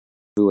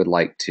would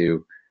like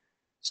to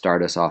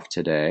start us off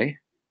today?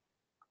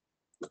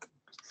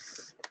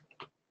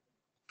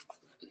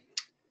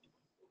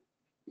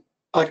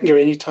 I can go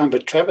anytime,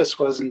 but Travis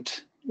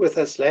wasn't with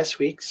us last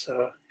week,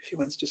 so if he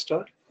wants to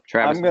start.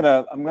 Travis. I'm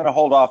gonna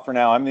hold off for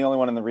now. I'm the only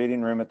one in the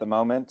reading room at the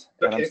moment,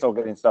 and I'm still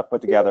getting stuff put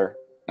together.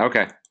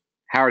 Okay.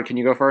 Howard, can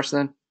you go first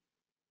then?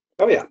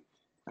 Oh, yeah.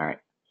 All right.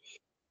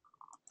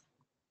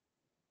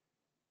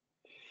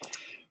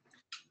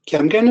 Okay,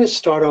 I'm going to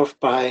start off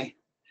by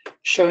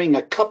showing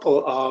a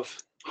couple of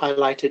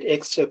highlighted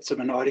excerpts of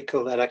an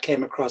article that I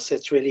came across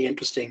that's really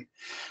interesting.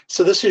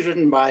 So this is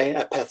written by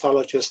a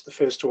pathologist, the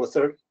first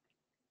author,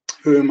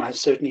 whom I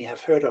certainly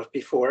have heard of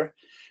before,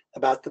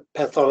 about the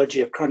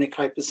pathology of chronic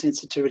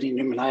hypersensitivity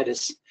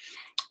pneumonitis.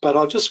 But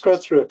I'll just go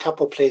through a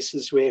couple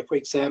places where, for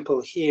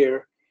example,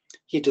 here,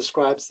 he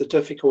describes the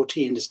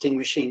difficulty in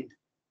distinguishing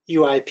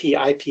UIP,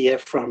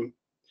 IPF from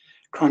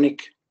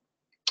chronic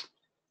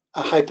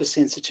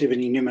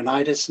hypersensitivity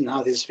pneumonitis and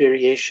how there's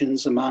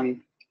variations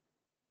among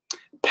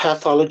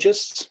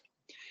pathologists.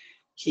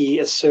 He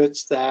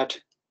asserts that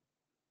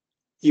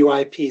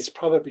UIP has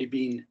probably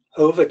been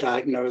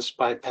overdiagnosed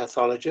by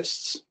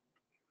pathologists.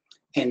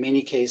 In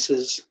many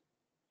cases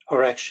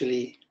are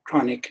actually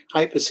chronic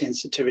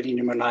hypersensitivity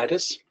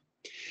pneumonitis.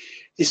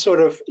 He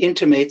sort of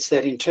intimates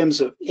that in terms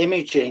of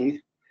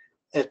imaging,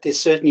 that there's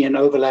certainly an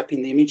overlap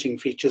in the imaging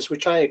features,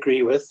 which I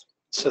agree with,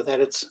 so that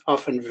it's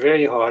often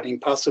very hard,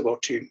 impossible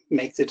to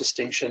make the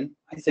distinction,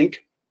 I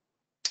think.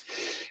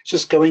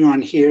 Just going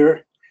on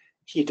here,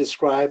 he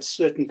describes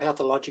certain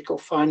pathological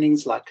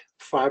findings like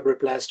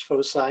fibroblast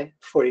foci,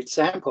 for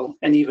example,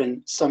 and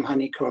even some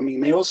honeycombing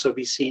may also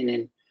be seen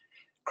in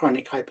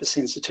chronic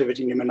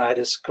hypersensitivity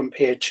pneumonitis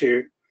compared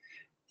to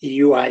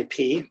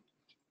UIP.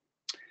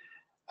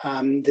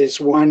 There's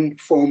one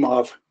form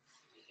of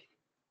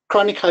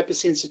chronic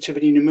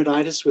hypersensitivity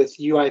pneumonitis with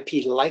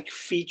UIP-like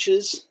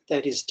features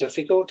that is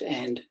difficult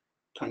and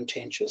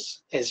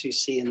contentious, as you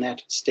see in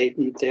that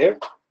statement there.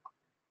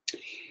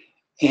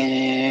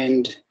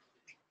 And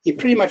he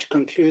pretty much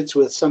concludes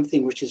with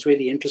something which is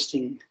really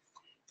interesting.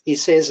 He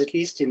says, at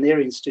least in their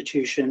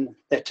institution,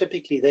 that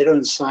typically they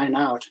don't sign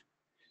out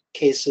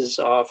cases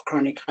of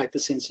chronic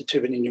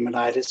hypersensitivity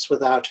pneumonitis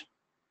without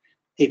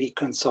maybe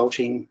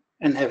consulting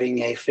and having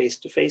a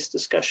face-to-face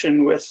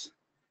discussion with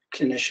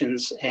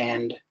clinicians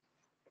and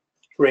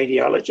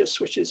radiologists,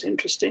 which is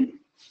interesting.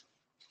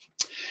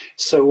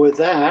 So with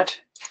that,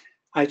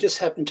 I just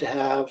happen to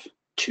have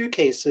two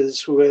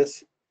cases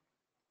with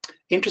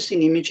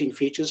interesting imaging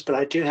features, but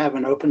I do have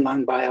an open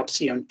lung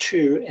biopsy on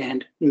two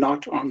and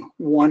not on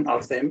one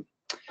of them.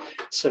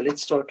 So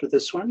let's start with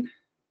this one.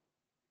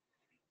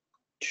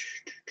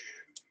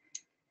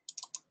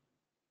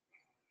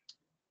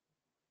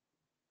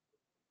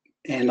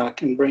 And I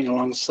can bring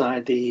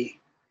alongside the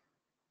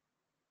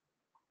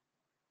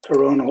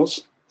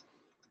coronals.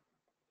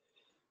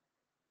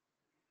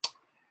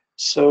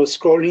 So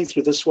scrolling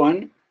through this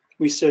one,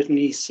 we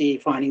certainly see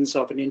findings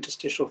of an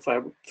interstitial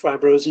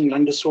fibrosing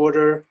lung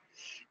disorder.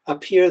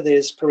 Up here,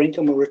 there's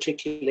parenchymal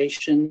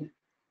reticulation.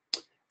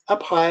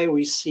 Up high,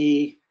 we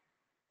see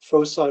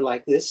foci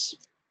like this,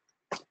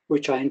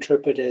 which I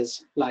interpret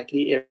as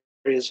likely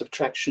areas of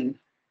traction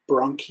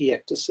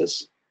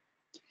bronchiectasis.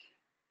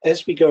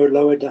 As we go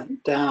lower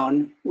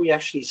down, we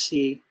actually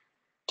see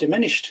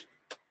diminished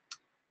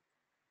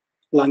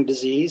lung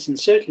disease, and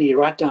certainly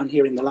right down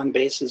here in the lung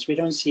bases, we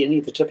don't see any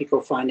of the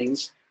typical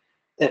findings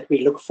that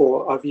we look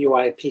for of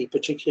UIP,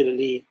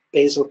 particularly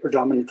basal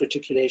predominant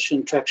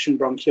reticulation, traction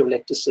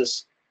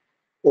bronchiolectasis,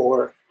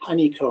 or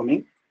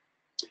honeycombing.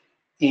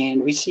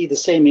 And we see the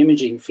same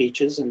imaging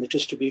features and the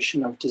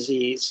distribution of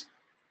disease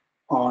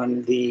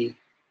on the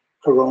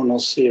coronal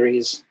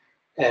series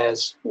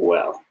as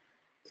well.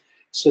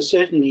 So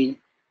certainly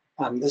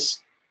this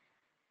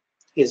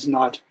is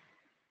not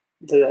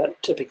the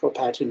typical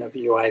pattern of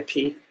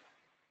UIP.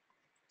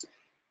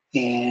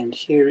 And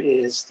here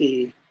is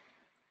the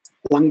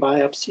lung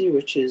biopsy,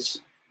 which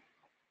is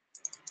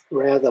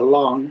rather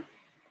long,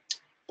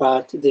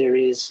 but there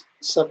is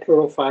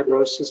subpleural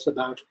fibrosis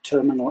about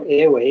terminal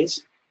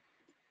airways.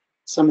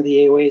 Some of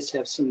the airways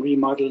have some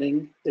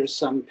remodeling. There's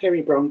some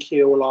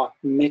peribronchiolar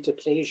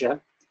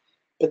metaplasia,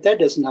 but that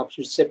doesn't help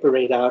you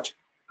separate out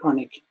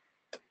chronic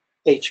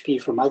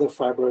HP from other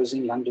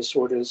fibrosing lung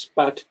disorders.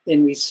 But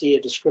then we see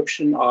a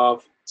description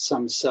of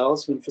some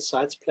cells,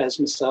 lymphocytes,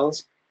 plasma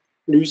cells,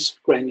 loose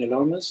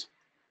granulomas.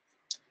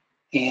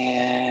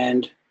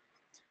 And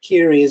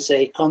here is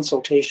a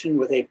consultation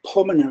with a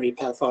pulmonary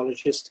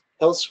pathologist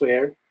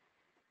elsewhere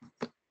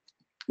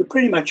who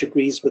pretty much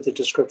agrees with the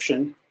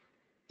description.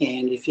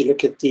 And if you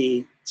look at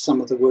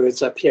some of the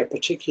words up here,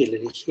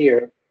 particularly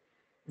here,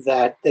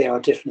 that they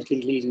are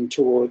definitely leading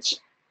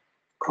towards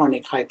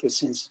chronic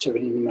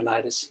hypersensitivity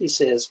pneumonitis. He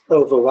says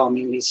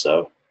overwhelmingly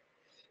so.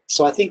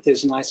 So I think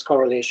there's a nice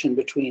correlation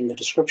between the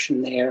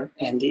description there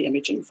and the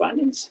imaging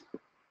findings.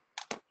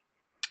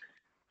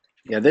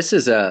 Yeah, this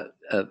is a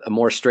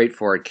more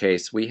straightforward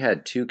case. We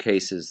had two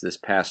cases this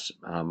past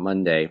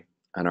Monday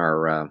on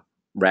our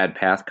RAD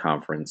Path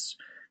conference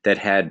that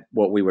had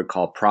what we would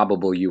call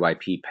probable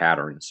UIP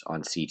patterns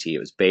on CT. It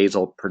was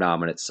basal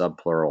predominant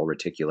subpleural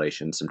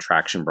reticulation, some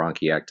traction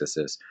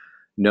bronchiectasis,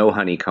 no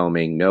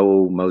honeycombing,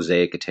 no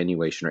mosaic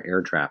attenuation or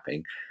air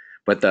trapping.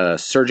 But the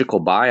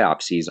surgical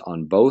biopsies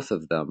on both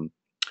of them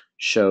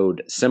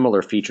showed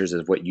similar features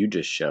as what you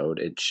just showed.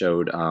 It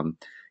showed,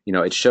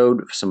 it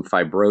showed some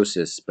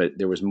fibrosis, but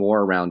there was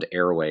more around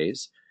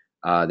airways.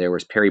 There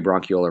was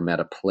peribronchiolar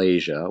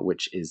metaplasia,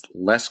 which is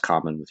less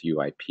common with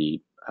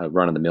UIP,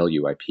 run-of-the-mill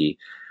UIP,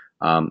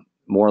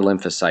 more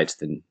lymphocytes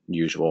than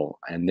usual,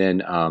 and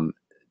then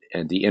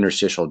and the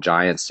interstitial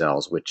giant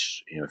cells,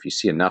 which, if you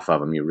see enough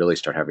of them, you really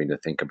start having to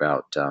think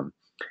about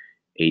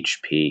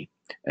HP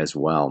as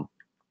well.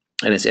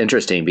 And it's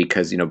interesting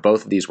because,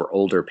 both of these were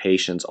older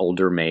patients,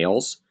 older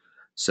males.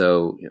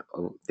 So,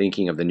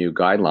 thinking of the new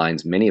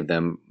guidelines, many of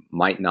them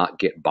might not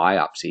get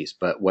biopsies,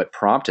 but what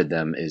prompted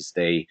them is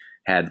they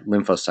had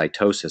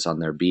lymphocytosis on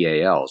their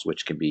BALs,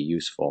 which can be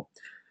useful,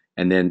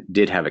 and then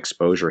did have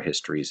exposure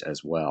histories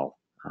as well.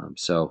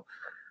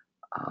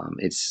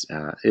 It's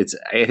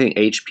I think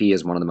HP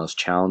is one of the most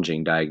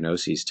challenging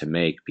diagnoses to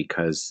make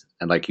because,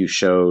 and like you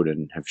showed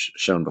and have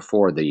shown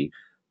before, the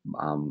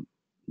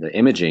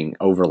imaging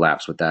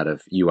overlaps with that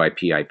of UIP,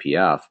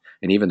 IPF,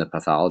 and even the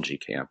pathology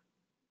can.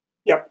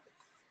 Yep,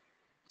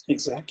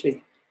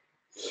 exactly.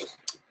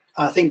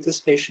 I think this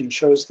patient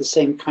shows the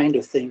same kind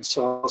of thing,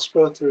 so I'll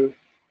scroll through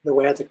the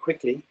rather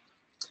quickly.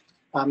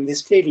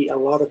 There's clearly a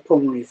lot of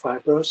pulmonary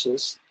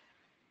fibrosis,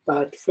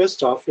 but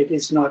first off, it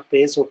is not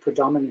basal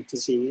predominant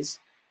disease.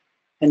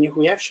 And if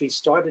we actually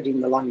started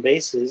in the lung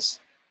bases,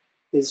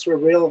 there's a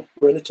real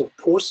relative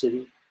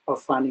paucity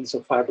of findings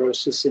of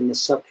fibrosis in the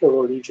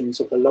subpleural regions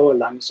of the lower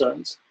lung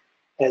zones,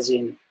 as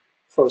in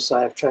foci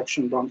of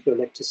traction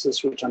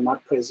bronchiolectasis, which are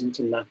not present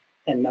in the,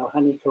 and no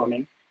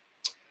honeycombing.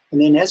 And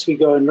then as we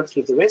go and look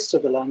through the rest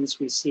of the lungs,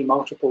 we see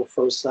multiple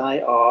foci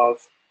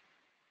of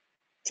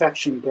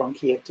traction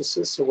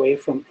bronchiectasis away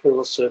from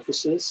pleural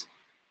surfaces.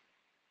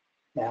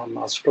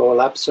 I'll scroll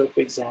up, so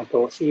for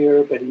example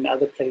here, but in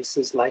other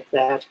places like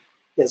that,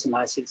 there's a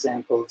nice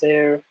example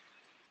there.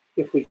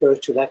 If we go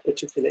to that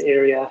particular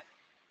area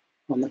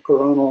on the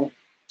coronal,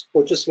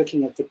 or just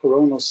looking at the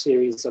coronal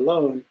series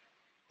alone,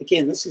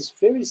 again, this is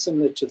very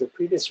similar to the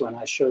previous one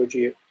I showed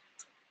you,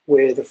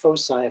 where the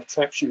foci of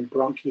traction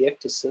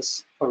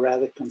bronchiectasis are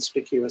rather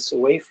conspicuous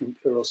away from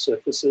pleural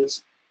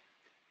surfaces,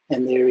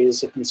 and there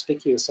is a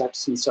conspicuous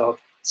absence of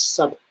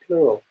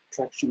subpleural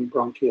traction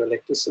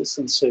bronchiolectasis,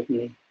 and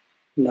certainly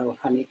no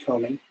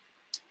honeycombing.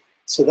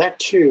 So that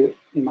too,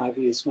 in my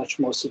view, is much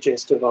more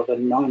suggestive of a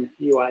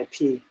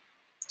non-UIP.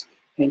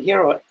 And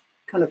here are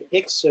kind of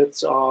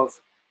excerpts of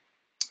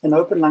an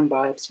open lung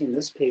biopsy in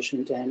this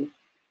patient, and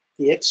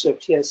the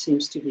excerpt here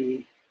seems to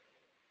be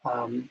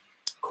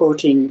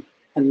quoting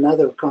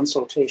another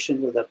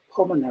consultation with a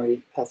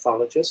pulmonary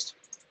pathologist.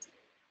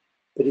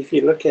 But if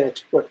you look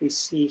at what we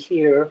see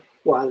here,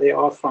 while there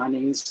are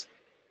findings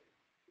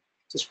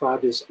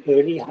described as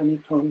early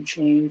honeycomb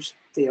change,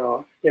 there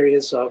are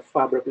areas of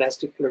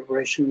fibroblastic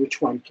proliferation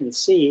which one can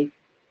see,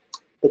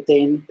 but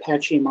then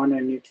patchy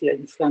mononuclear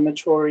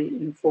inflammatory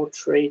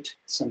infiltrate,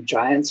 some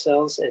giant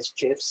cells, as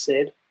Jeff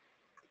said,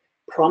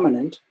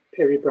 prominent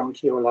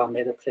peribronchiolar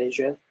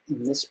metaplasia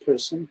in this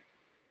person.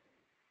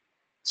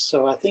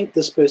 So I think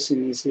this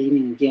person is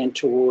leaning again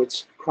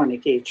towards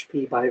chronic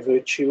HP by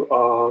virtue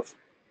of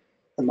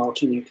the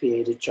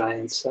multinucleated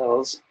giant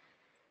cells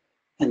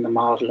and the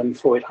mild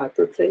lymphoid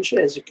hyperplasia,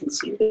 as you can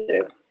see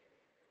there.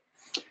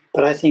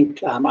 But I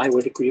think I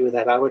would agree with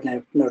that. I would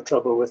have no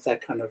trouble with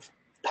that kind of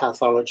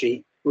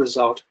pathology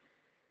result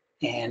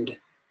and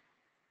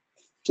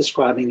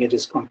describing it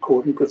as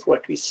concordant with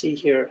what we see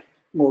here,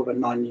 more of a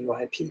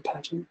non-UIP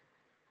pattern.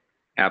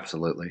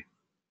 Absolutely.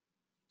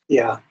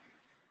 Yeah,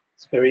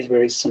 it's very,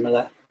 very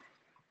similar.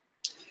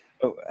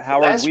 So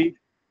Howard,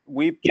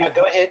 yeah,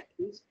 go ahead,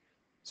 please.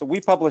 So we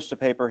published a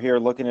paper here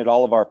looking at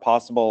all of our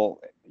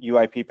possible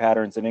UIP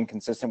patterns and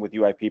inconsistent with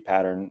UIP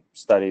pattern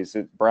studies.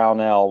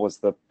 Brownell was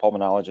the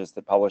pulmonologist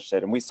that published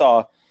it. And we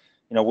saw,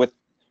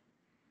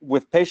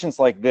 with patients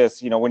like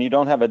this, when you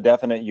don't have a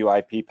definite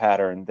UIP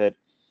pattern, that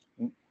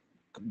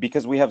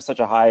because we have such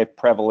a high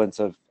prevalence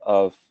of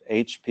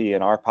HP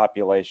in our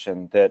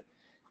population, that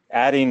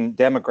adding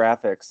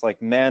demographics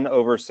like men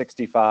over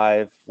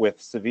 65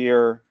 with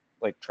severe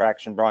like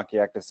traction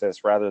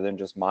bronchiectasis rather than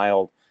just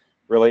mild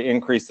really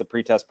increased the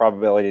pretest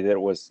probability that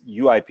it was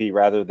UIP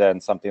rather than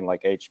something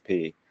like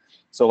HP.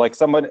 So like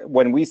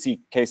when we see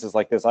cases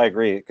like this, I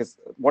agree, because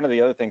one of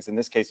the other things in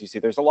this case you see,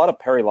 there's a lot of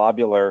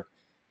perilobular,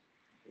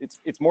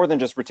 it's more than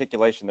just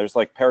reticulation. There's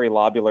like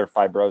perilobular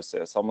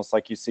fibrosis, almost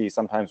like you see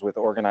sometimes with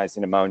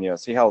organizing pneumonia.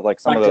 See how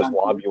like some of those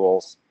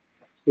lobules.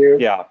 Here.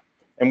 Yeah.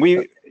 And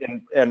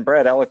and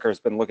Brad Elliker has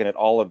been looking at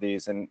all of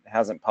these and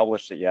hasn't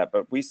published it yet,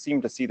 but we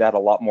seem to see that a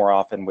lot more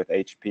often with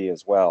HP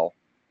as well.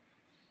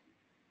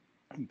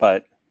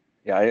 But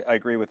yeah, I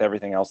agree with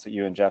everything else that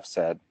you and Jeff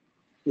said.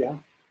 Yeah.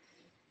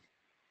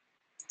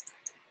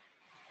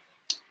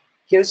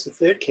 Here's the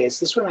third case.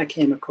 This one I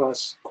came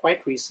across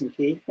quite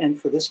recently, and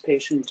for this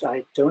patient,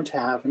 I don't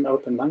have an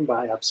open lung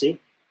biopsy,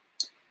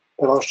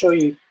 but I'll show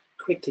you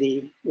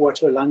quickly what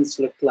her lungs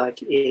looked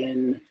like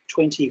in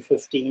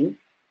 2015,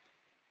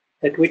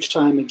 at which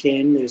time,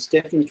 again, there's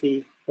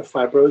definitely a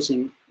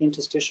fibrosing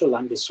interstitial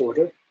lung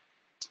disorder,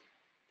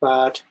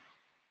 but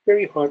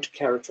very hard to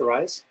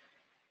characterize,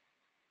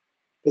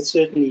 but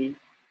certainly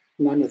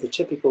none of the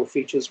typical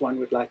features one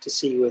would like to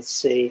see with,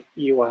 say,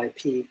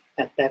 UIP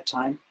at that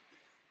time.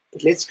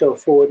 But let's go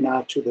forward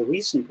now to the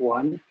recent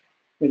one,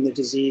 when the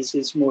disease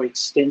is more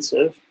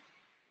extensive.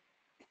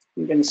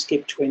 I'm going to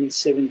skip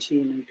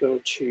 2017 and go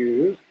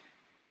to,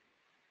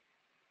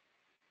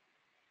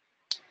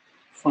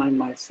 find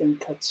my thin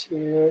cuts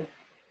here.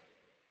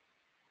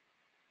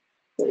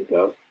 There we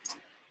go.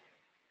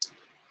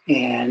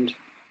 And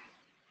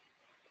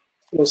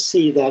you'll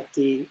see that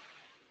the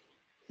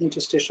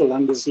interstitial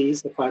lung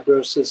disease, the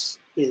fibrosis,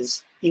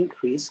 is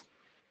increased.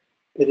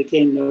 But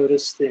again,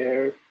 notice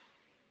there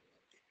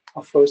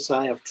are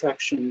foci of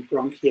traction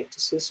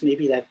bronchiectasis,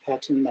 maybe that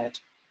pattern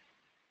that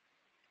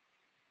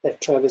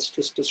Travis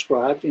just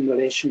described in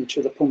relation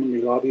to the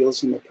pulmonary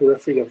lobules in the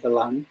periphery of the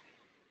lung,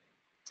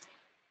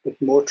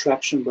 but more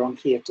traction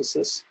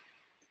bronchiectasis.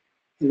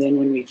 And then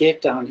when we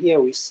get down here,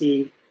 we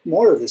see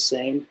more of the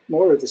same,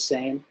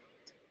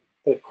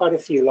 but quite a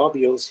few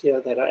lobules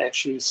here that are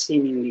actually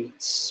seemingly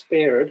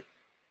spared.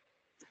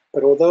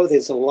 But although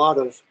there's a lot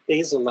of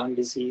basal lung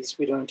disease,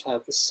 we don't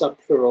have the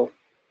subpleural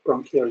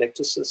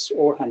bronchiolectasis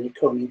or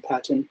honeycombing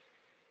pattern.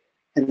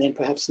 And then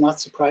perhaps not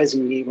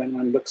surprisingly, when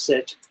one looks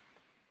at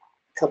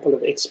a couple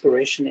of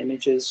expiration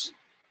images,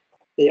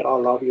 there are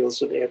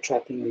lobules of air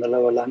trapping in the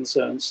lower lung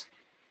zones.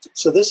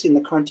 So this, in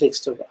the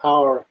context of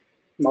our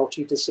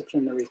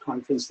multidisciplinary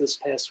conference this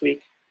past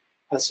week,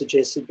 I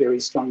suggested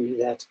very strongly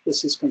that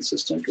this is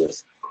consistent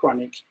with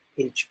chronic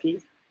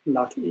HP,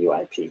 not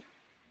UIP.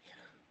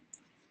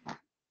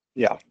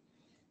 Yeah,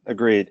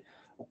 agreed.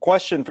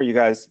 Question for you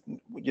guys.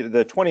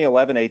 The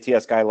 2011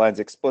 ATS guidelines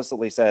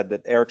explicitly said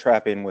that air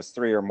trapping was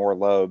 3 or more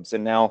lobes,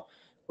 and now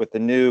with the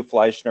new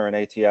Fleischner and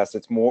ATS,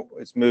 it's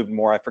moved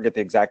more. I forget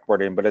the exact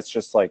wording, but it's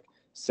just like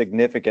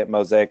significant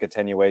mosaic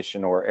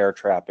attenuation or air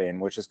trapping,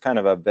 which is kind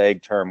of a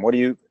vague term.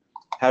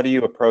 How do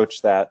you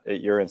approach that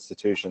at your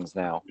institutions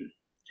now?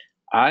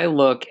 I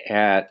look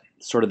at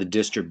sort of the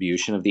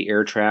distribution of the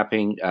air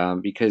trapping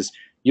because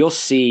you'll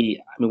see,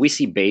 I mean, we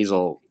see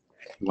basal,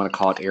 you want to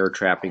call it air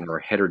trapping or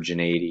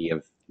heterogeneity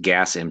of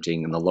gas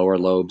emptying in the lower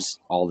lobes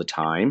all the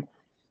time.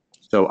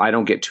 So I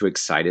don't get too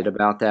excited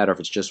about that, or if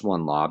it's just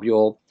one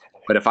lobule.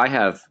 But if I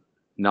have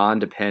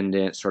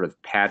non-dependent, sort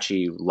of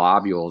patchy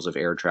lobules of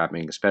air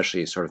trapping,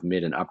 especially sort of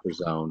mid and upper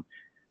zone,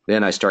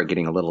 then I start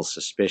getting a little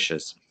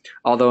suspicious.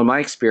 Although in my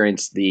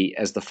experience,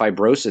 as the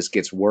fibrosis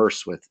gets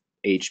worse with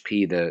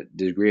HP, the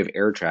degree of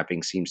air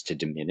trapping seems to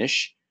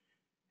diminish.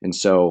 And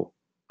so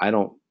I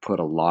don't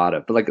put a lot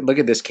of, but like, look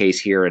at this case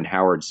here in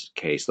Howard's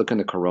case. Look in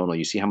the coronal.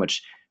 You see how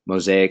much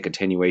mosaic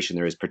attenuation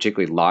there is,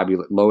 particularly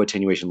low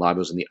attenuation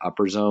lobules in the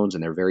upper zones,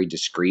 and they're very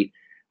discrete.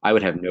 I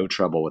would have no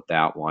trouble with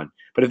that one.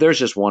 But if there's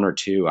just one or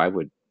two, I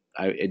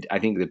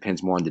think it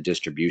depends more on the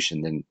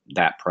distribution than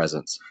that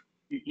presence.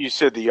 You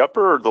said the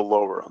upper or the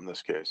lower on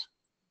this case?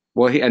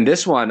 Well, and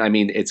this one, I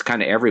mean, it's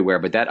kind of everywhere,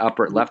 but that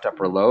left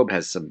upper lobe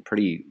has some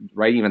pretty,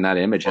 right, even that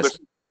image has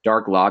some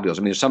dark lobules.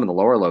 I mean, there's some in the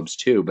lower lobes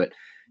too, but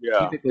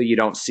typically you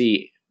don't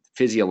see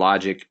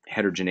physiologic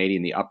heterogeneity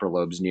in the upper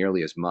lobes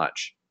nearly as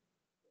much.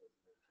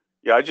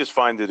 Yeah, I just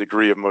find the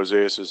degree of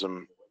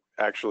mosaicism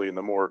actually in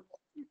the more,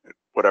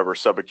 whatever,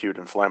 subacute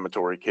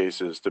inflammatory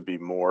cases to be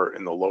more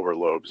in the lower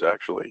lobes,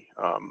 actually.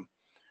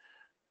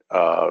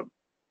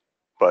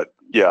 But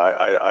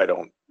yeah, I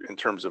don't, in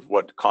terms of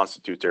what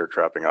constitutes air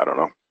trapping, I don't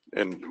know.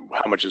 And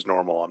how much is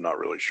normal, I'm not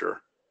really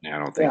sure. Yeah, I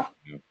don't think.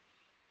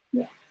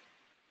 Yeah.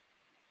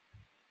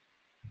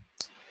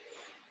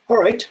 All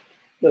right.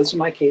 Those are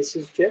my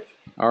cases, Jeff.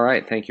 All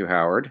right. Thank you,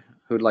 Howard.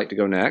 Who'd like to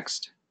go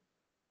next?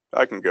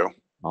 I can go.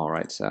 All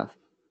right, Seth.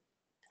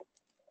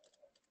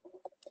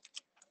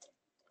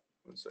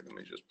 1 second, let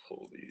me just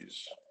pull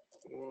these.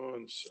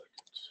 1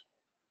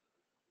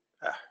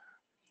 second.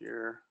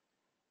 Here.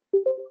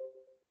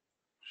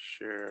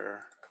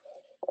 Share.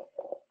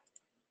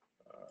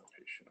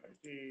 Patient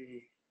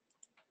ID.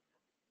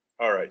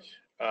 All right.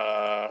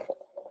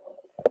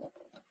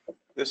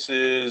 This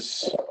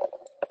is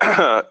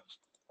a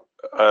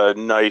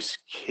nice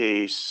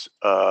case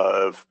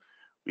of,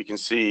 we can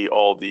see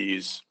all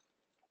these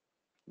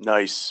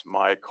nice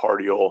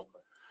myocardial,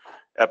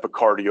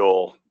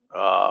 epicardial,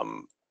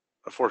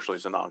 unfortunately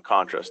it's a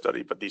non-contrast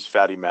study, but these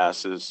fatty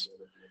masses.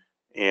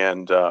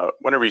 And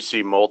whenever you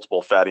see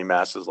multiple fatty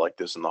masses like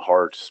this in the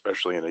heart,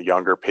 especially in a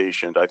younger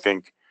patient, I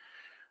think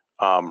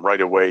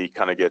right away you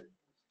kind of get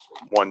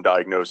one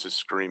diagnosis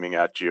screaming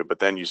at you, but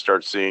then you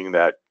start seeing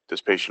that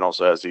this patient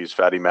also has these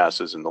fatty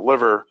masses in the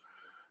liver.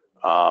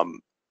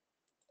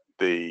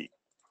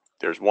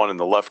 There's one in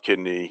the left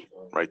kidney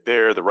right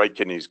there, the right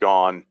kidney's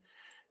gone.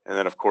 And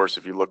then of course,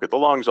 if you look at the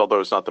lungs, although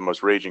it's not the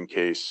most raging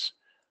case,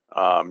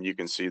 you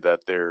can see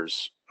that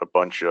there's a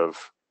bunch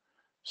of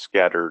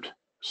scattered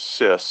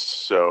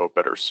cysts, so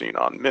better seen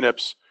on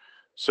MINIPS.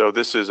 So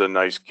this is a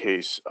nice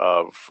case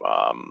of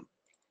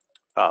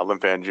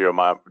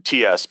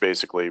TS,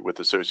 basically, with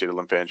associated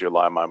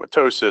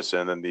lymphangiolymphomatosis,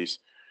 and then these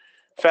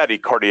fatty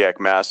cardiac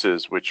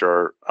masses, which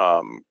are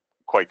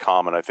quite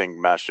common. I think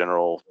Mass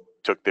General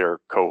took their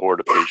cohort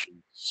of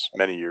patients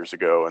many years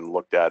ago and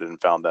looked at it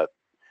and found that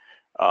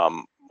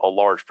a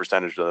large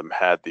percentage of them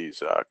had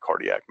these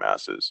cardiac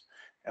masses.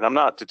 And I'm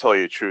not, to tell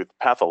you the truth,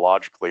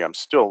 pathologically, I'm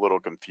still a little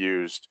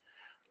confused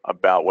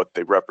about what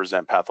they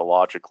represent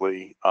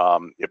pathologically.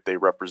 If they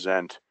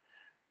represent,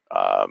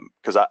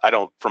 because I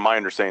don't, from my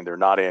understanding, they're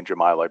not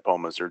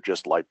angiomyolipomas, they're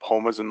just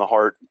lipomas in the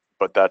heart.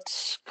 But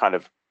that's kind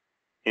of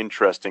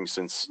interesting,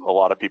 since a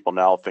lot of people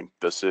now think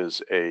this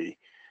is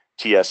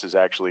TS is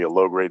actually a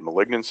low-grade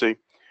malignancy.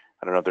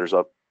 I don't know if there's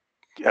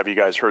have you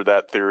guys heard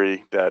that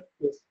theory that,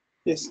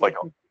 Yes. like,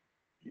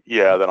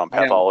 yeah, that on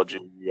pathology.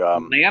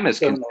 LAM is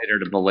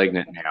considered a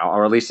malignant now,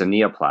 or at least a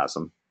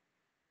neoplasm.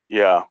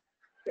 Yeah.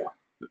 Yeah.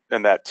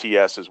 And that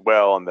TS as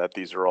well, and that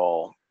these are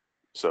all,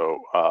 so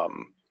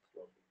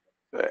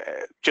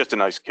just a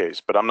nice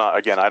case. But I'm not,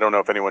 again, I don't know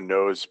if anyone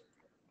knows,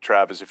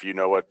 Travis, if you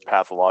know what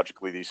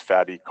pathologically these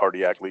fatty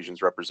cardiac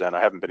lesions represent. I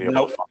haven't been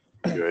able to find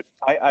good.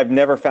 I've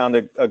never found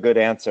a good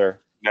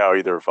answer. No,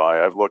 either have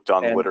I. I've looked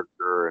on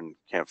literature and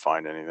can't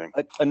find anything.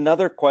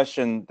 Another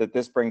question that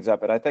this brings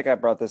up, and I think I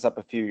brought this up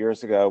a few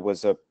years ago,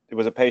 was it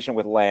was a patient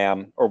with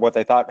LAM, or what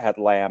they thought had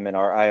LAM in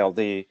our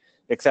ILD,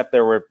 except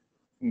there were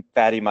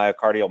fatty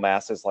myocardial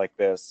masses like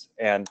this,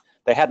 and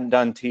they hadn't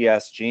done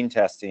TS gene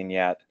testing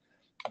yet.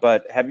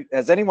 But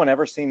has anyone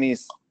ever seen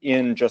these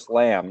in just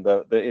LAM,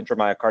 the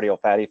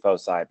intramyocardial fatty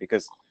foci?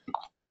 Because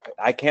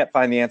I can't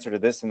find the answer to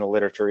this in the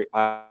literature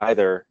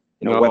either.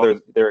 Whether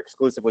they're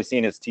exclusively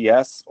seen as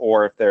TS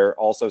or if they're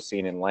also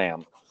seen in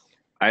LAM.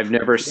 I've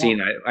never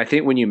seen. I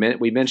think when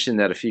we mentioned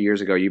that a few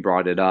years ago, you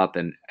brought it up,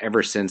 and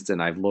ever since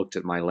then, I've looked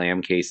at my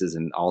LAM cases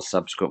and all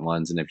subsequent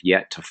ones, and have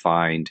yet to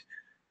find,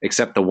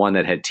 except the one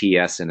that had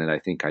TS in it. I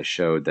think I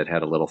showed that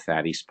had a little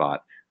fatty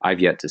spot. I've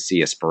yet to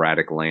see a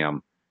sporadic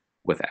LAM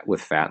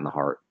with fat in the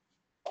heart.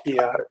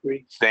 Yeah, I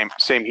agree.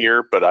 Same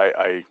here, but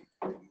I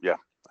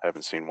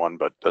haven't seen one,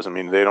 but doesn't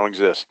mean they don't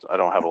exist. I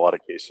don't have a lot of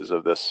cases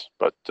of this,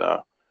 but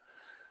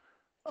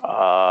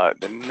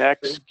the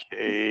next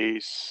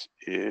case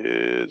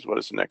is, what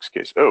is the next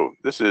case? Oh,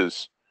 this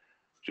is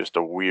just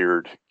a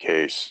weird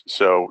case.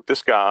 So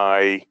this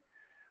guy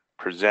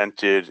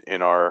presented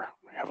in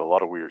we have a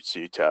lot of weird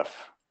CTEPH.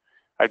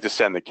 I have to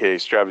send the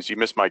case. Travis, you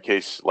missed my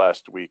case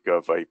last week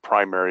of a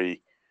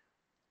primary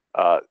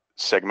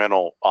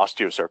segmental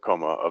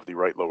osteosarcoma of the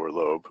right lower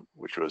lobe,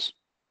 which was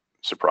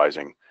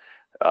surprising.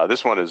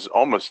 This one is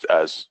almost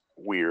as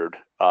weird.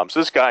 So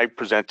this guy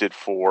presented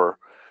for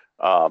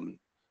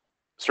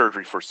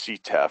surgery for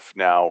CTEPH.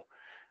 Now,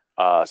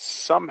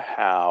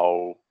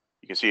 somehow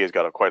you can see he's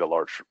got quite a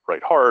large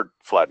right heart,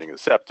 flattening of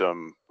the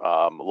septum,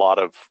 a lot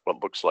of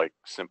what looks like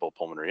simple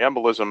pulmonary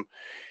embolism,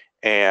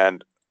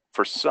 and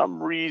for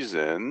some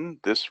reason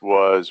this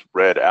was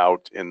read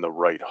out in the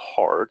right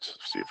heart.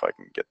 Let's see if I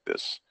can get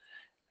this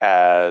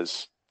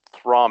as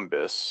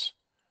thrombus.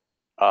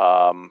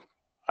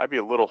 I'd be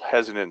a little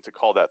hesitant to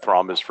call that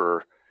thrombus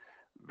for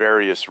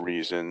various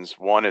reasons.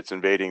 One, it's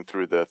invading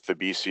through the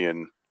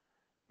Thebesian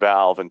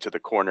valve into the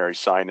coronary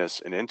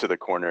sinus and into the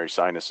coronary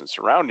sinus and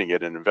surrounding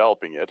it and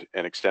enveloping it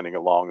and extending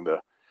along the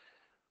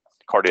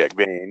cardiac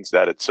veins.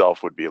 That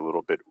itself would be a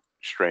little bit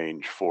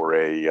strange for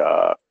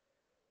a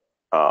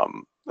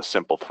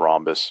simple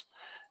thrombus.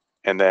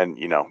 And then,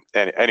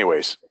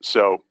 anyways,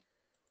 so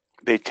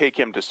they take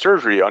him to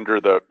surgery a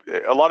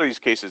lot of these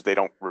cases, they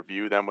don't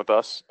review them with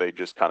us. They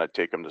just kind of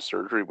take them to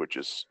surgery, which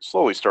is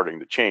slowly starting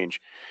to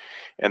change.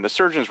 And the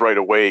surgeons right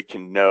away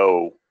can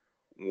know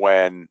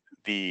when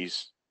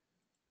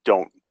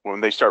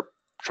when they start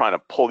trying to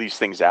pull these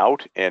things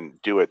out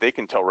and do it, they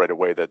can tell right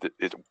away that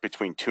it's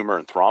between tumor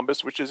and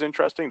thrombus, which is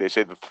interesting. They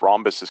say the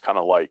thrombus is kind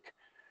of like,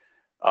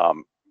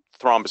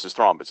 thrombus is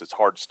thrombus. It's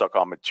hard stuck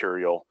on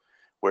material,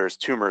 whereas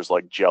tumor is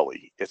like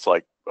jelly. It's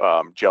like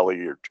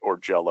jelly or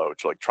jello.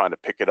 It's like trying to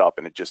pick it up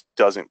and it just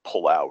doesn't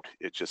pull out.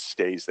 It just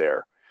stays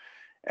there.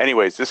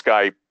 Anyways, this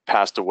guy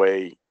passed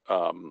away.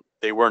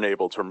 They weren't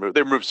able to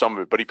they removed some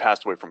of it, but he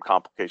passed away from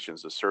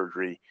complications of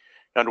surgery.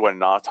 He underwent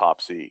an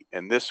autopsy,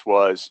 and this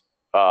was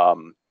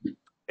angiosarcoma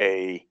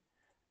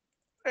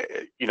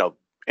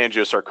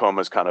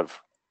is kind of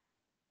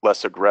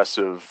less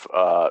aggressive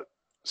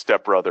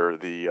stepbrother,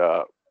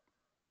 the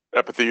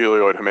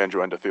epithelioid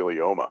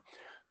hemangioendothelioma.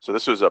 So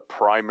this was a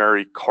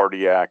primary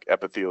cardiac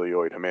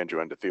epithelioid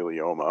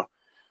hemangioendothelioma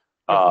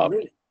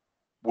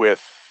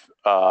with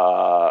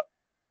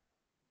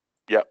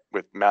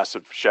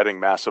massive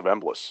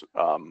embolus.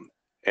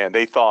 And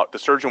they thought, the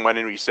surgeon went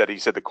in, he said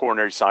the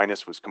coronary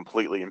sinus was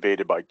completely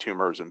invaded by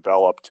tumors,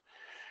 enveloped.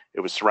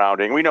 It was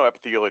surrounding. We know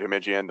epithelioid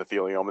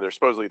hemangioendothelioma. There's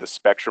supposedly the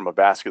spectrum of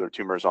vascular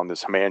tumors on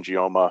this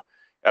hemangioma,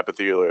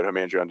 epithelioid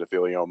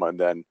hemangioendothelioma, and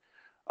then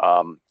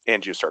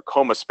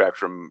angiosarcoma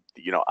spectrum.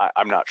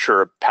 I'm not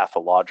sure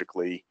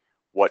pathologically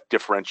what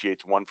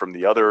differentiates one from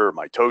the other, or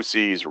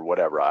mitoses or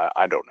whatever.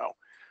 I don't know.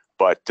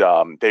 But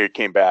they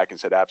came back and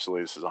said,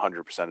 absolutely, this is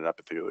 100% an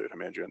epithelial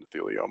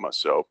hemangioendothelioma.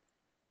 So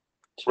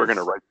we're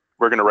gonna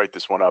write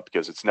this one up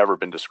because it's never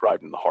been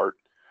described in the heart,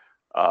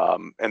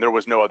 and there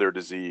was no other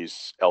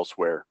disease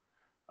elsewhere,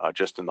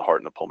 just in the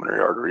heart and the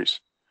pulmonary arteries.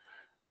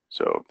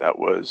 So that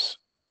was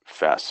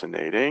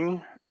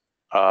fascinating.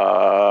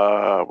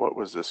 What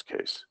was this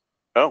case?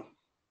 Oh,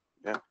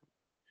 yeah,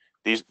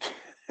 these.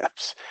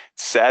 It's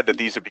sad that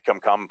these have become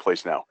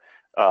commonplace now.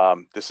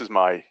 This is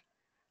my,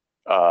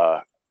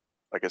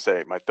 like I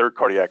say, my third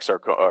cardiac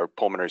or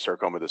pulmonary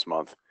sarcoma this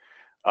month.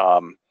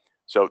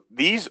 So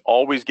these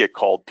always get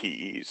called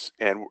PEs,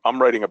 and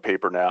I'm writing a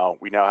paper now.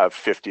 We now have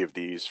 50 of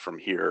these from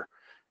here,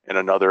 and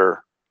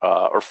another,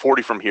 or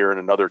 40 from here,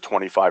 and another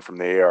 25 from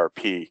the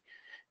ARP.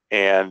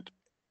 And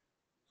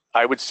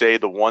I would say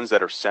the ones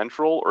that are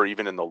central or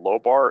even in the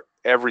lobar,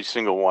 every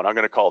single one, I'm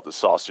going to call it the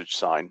sausage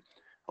sign,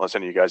 unless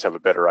any of you guys have a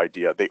better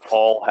idea. They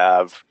all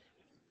have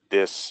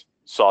this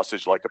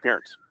sausage-like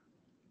appearance.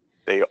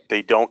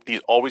 They don't. These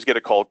always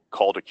get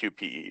called acute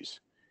PEs,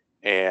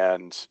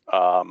 and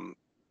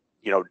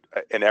you know,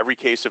 in every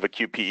case of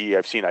acute PE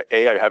I've seen, I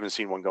haven't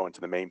seen one go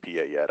into the main PA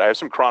yet. I have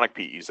some chronic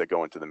PEs that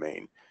go into the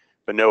main,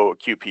 but no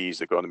acute PEs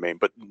that go in the main.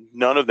 But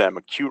none of them,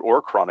 acute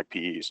or chronic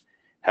PEs,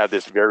 have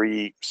this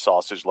very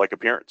sausage-like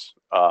appearance.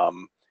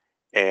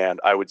 And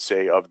I would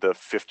say of the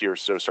 50 or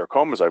so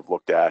sarcomas I've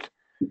looked at,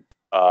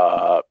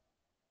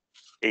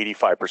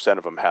 85%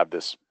 of them have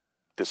this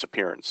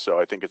appearance. So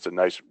I think it's a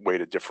nice way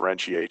to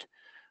differentiate.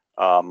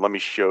 Let me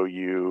show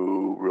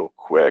you real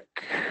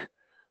quick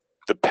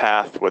the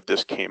path, what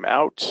this came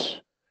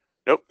out.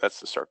 Nope, that's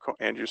the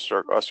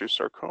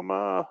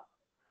osteosarcoma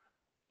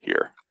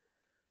here.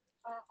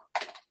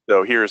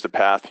 So here's the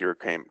path, here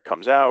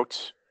comes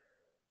out.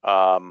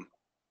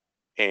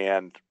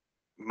 And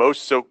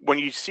so when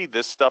you see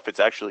this stuff,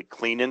 it's actually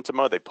clean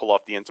intima. They pull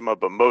off the intima,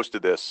 but most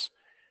of this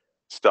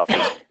stuff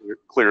is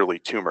clearly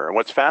tumor. And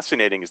what's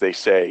fascinating is they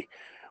say,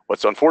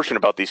 what's unfortunate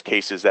about these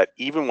cases that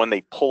even when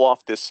they pull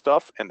off this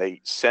stuff and they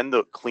send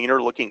the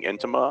cleaner looking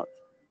intima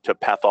to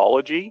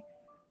pathology,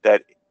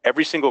 that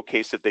every single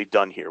case that they've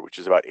done here, which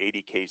is about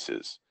 80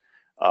 cases,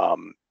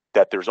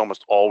 that there's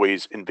almost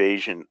always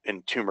invasion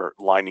and tumor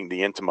lining the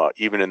intima,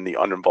 even in the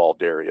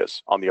uninvolved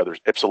areas on the other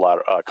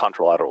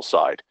contralateral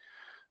side.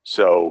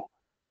 So,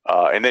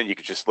 and then you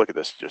could just look at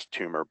this, just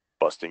tumor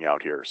busting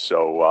out here.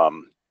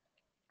 So,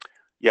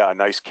 yeah, a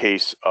nice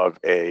case of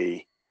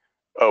a,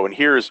 and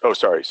here's,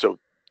 sorry. So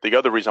the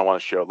other reason I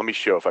want to show, let me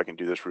show if I can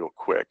do this real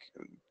quick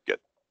and get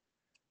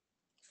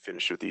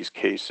finished with these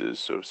cases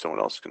so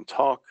someone else can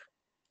talk.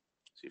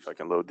 See if I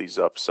can load these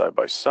up side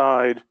by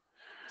side.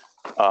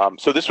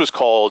 So this was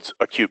called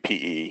acute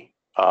PE.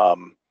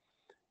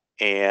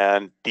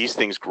 And these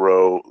things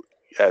grow,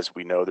 as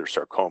we know, they're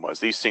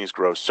sarcomas. These things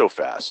grow so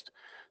fast.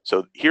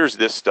 So here's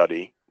this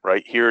study,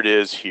 right? Here it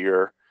is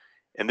here.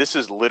 And this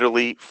is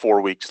literally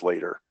 4 weeks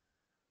later.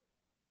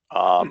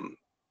 And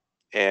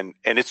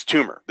it's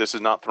tumor. This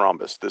is not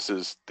thrombus. This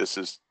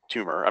is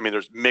tumor. I mean,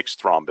 there's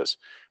mixed thrombus,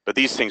 but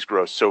these things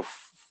grow so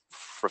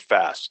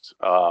fast.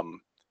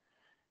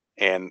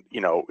 And you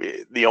know,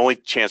 the only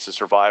chance of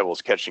survival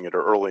is catching it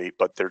early,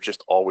 but they're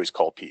just always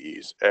called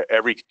PEs.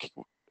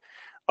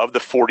 Of the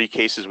 40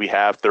 cases we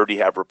have, 30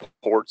 have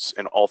reports,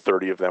 and all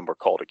 30 of them were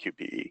called acute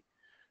PE.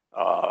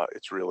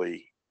 It's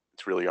really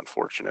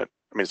unfortunate.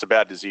 I mean, it's a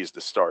bad disease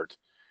to start.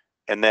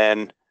 And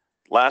then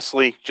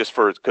lastly, just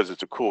because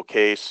it's a cool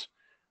case,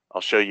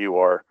 I'll show you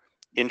our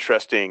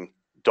interesting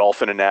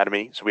dolphin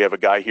anatomy. So we have a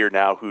guy here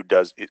now who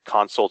does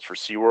consults for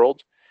SeaWorld,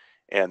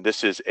 and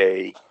this is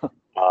a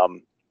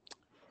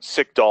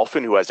sick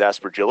dolphin who has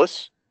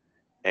aspergillus,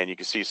 and you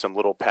can see some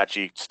little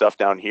patchy stuff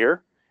down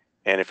here.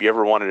 And if you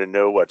ever wanted to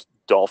know what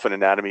dolphin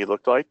anatomy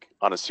looked like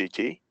on a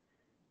CT,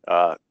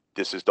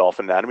 this is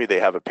dolphin anatomy. They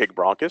have a pig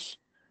bronchus,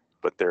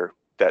 but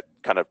that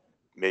kind of,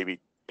 maybe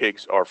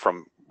pigs are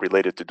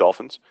related to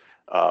dolphins.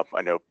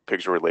 I know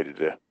pigs are related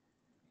to.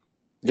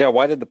 Yeah,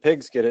 why did the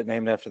pigs get it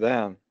named after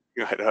them?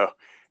 I know.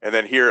 And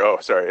then here,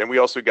 and we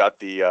also got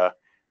the,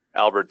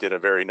 Albert did a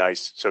very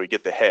nice, so we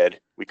get the head,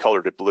 we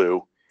colored it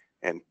blue,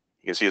 and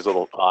you can see his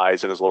little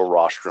eyes and his little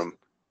rostrum.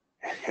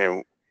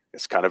 And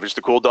it's kind of just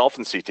a cool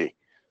dolphin CT.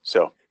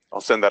 So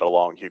I'll send that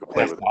along. You can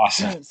play with it.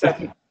 Awesome. So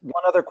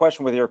one other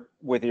question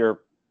with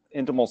your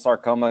intimal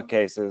sarcoma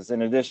cases,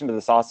 in addition to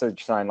the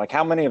sausage sign, like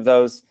how many of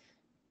those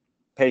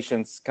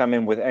patients come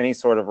in with any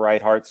sort of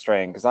right heart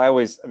strain? Because all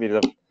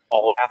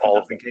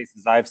of the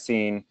cases I've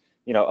seen,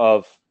 you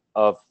know,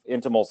 of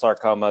intimal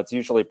sarcoma, it's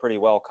usually pretty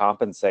well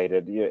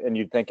compensated. And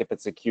you'd think if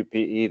it's acute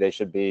PE, they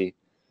should be,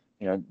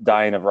 you know,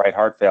 dying of right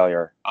heart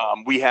failure.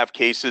 We have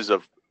cases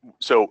of,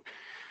 so,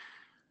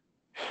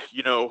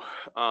 you know,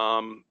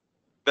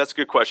 that's a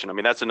good question. I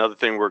mean, that's another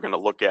thing we're going to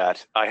look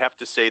at. I have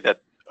to say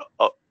that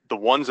the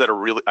ones that are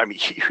really, I mean,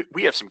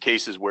 we have some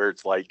cases where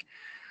it's like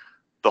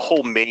the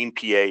whole main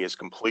PA is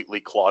completely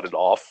clotted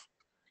off.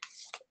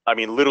 I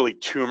mean, literally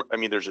tumor. I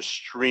mean, there's a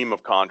stream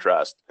of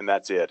contrast, and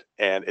that's it.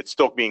 And it's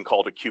still being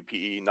called a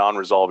QPE,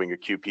 non-resolving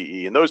acute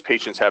PE. And those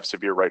patients have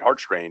severe right heart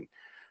strain.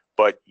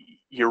 But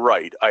you're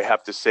right. I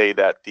have to say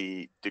that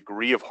the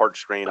degree of heart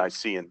strain I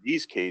see in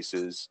these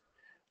cases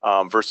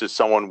versus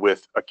someone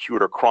with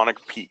acute or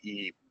chronic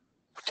PE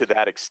to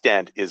that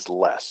extent is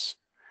less.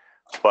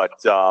 But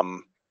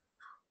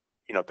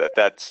you know,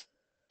 that's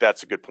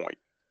a good point.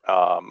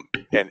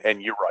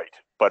 And you're right.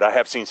 But I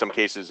have seen some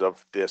cases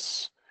of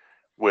this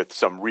with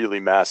some really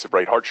massive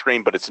right heart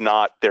strain, but it's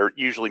not. They're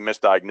usually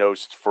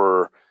misdiagnosed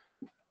for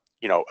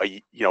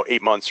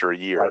 8 months or a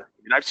year. Right.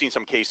 And I've seen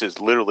some cases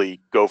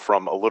literally go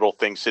from a little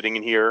thing sitting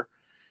in here,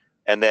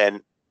 and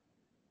then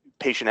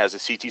patient has a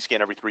CT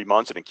scan every 3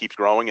 months, and it keeps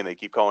growing, and they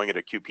keep calling it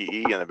a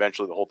QPE, and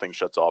eventually the whole thing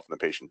shuts off and the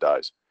patient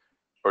dies,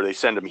 or they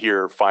send them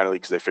here finally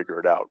because they figure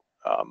it out.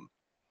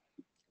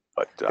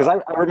 Because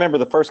I remember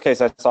the first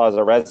case I saw as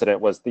a resident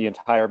was the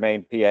entire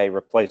main PA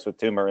replaced with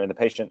tumor, and the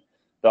patient,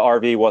 the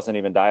RV wasn't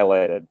even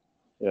dilated.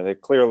 You know, they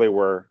clearly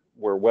were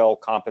well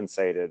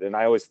compensated, and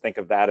I always think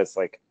of that as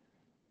like,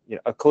 you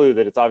know, a clue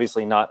that it's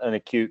obviously not an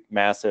acute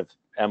massive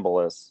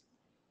embolus.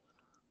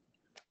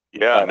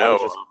 Yeah,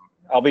 no.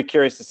 I'll be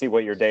curious to see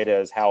what your data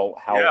is. How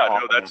yeah,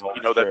 often no,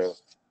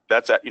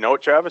 that's you know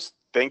what, Travis?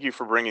 Thank you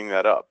for bringing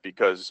that up,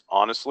 because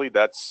honestly,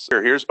 that's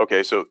here's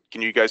okay. So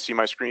can you guys see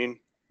my screen?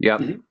 Yeah.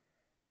 Mm-hmm.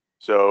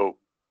 So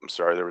I'm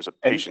sorry, there was a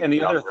patient. And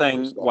the other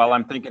thing, while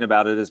I'm thinking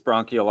about it, is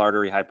bronchial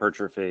artery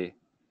hypertrophy.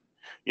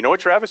 You know what,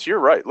 Travis? You're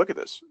right. Look at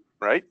this,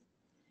 right?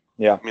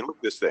 Yeah. I mean, look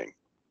at this thing.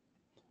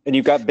 And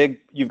you've got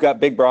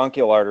big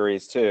bronchial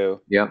arteries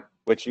too. Yeah.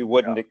 Which you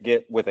wouldn't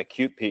get with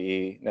acute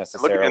PE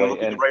necessarily.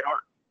 Look at the right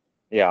heart.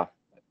 Yeah.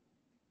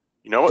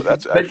 You know what?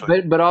 That's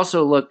actually. But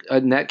also look,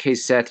 in that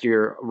case, Seth,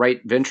 your right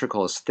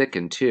ventricle is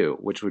thickened too,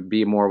 which would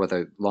be more with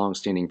a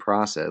long-standing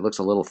process. It looks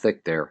a little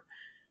thick there.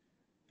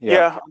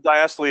 Yeah,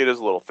 diastole, it is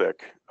a little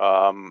thick.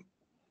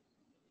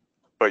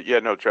 But yeah,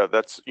 no, Trev,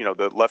 that's,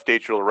 the left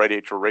atrial to right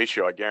atrial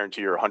ratio. I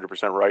guarantee you're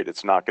 100% right.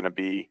 It's not going to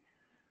be.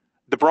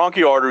 The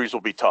bronchial arteries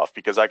will be tough,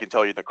 because I can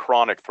tell you the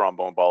chronic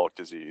thromboembolic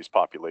disease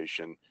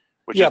population.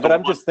 But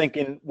I'm just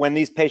thinking, when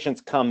these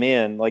patients come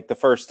in, like the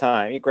first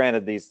time,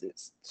 granted these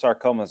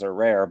sarcomas are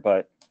rare,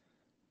 but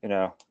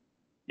Yeah,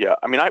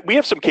 I mean, we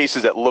have some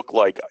cases that look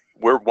like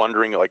we're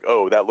wondering, like,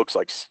 oh, that looks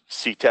like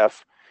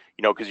CTEPH,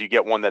 because you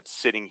get one that's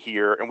sitting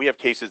here, and we have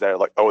cases that are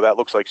like, oh, that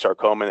looks like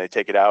sarcoma, and they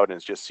take it out and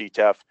it's just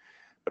CTEPH.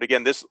 But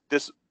again, this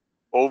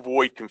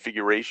ovoid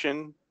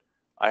configuration,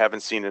 I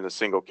haven't seen in a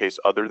single case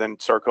other than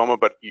sarcoma.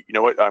 But you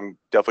know what? I'm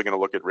definitely going to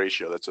look at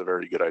ratio. That's a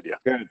very good idea.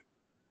 Good.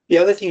 The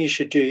other thing you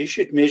should do, you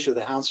should measure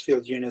the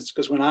Hounsfield units,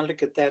 because when I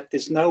look at that,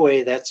 there's no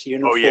way that's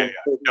uniform. Oh, yeah.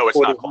 No, it's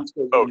not.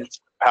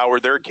 Units.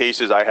 Howard, there are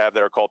cases I have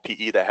that are called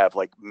PE that have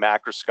like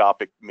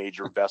macroscopic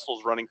major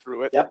vessels running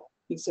through it. Yep,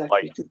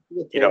 exactly.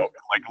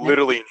 Like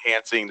literally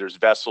enhancing. There's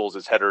vessels.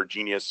 It's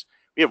heterogeneous.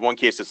 We have one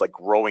case that's like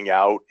growing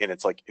out, and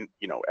it's like,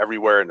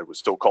 everywhere, and it was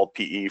still called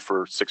PE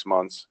for 6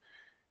 months.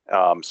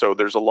 So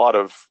there's a lot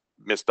of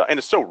and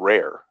it's so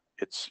rare.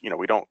 It's,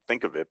 we don't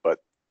think of it, but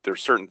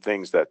there's certain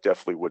things that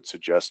definitely would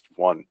suggest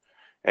one.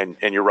 And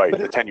you're right,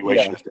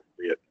 attenuation is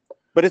definitely it.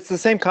 But it's the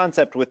same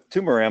concept with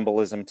tumor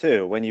embolism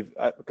too. When you've,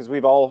 because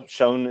we've all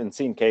shown and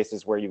seen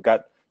cases where you've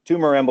got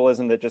tumor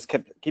embolism that just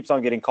keeps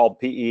on getting called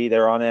PE.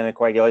 They're on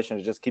anticoagulation.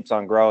 It just keeps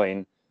on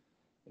growing,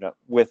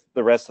 with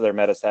the rest of their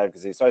metastatic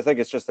disease. So I think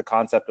it's just the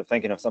concept of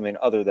thinking of something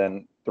other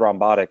than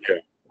thrombotic or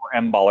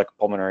embolic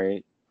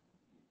pulmonary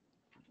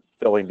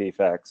filling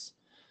defects.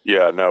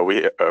 Yeah, no,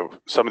 we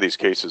some of these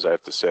cases, I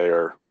have to say,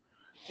 are,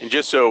 and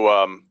just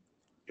so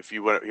if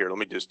you went here, let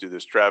me just do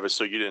this, Travis.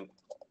 So you didn't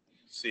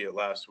see it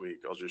last week.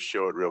 I'll just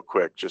show it real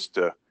quick, just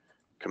to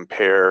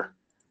compare,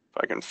 if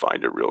I can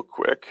find it real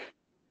quick,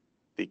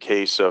 the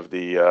case of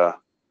the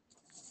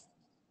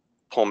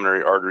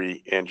pulmonary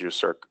artery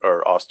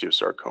or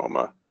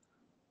osteosarcoma.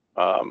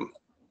 I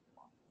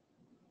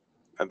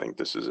think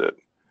this is it.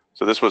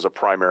 So this was a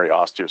primary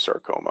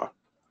osteosarcoma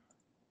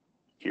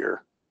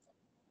here.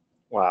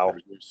 Wow.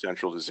 There's no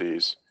central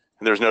disease,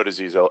 and there's no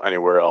disease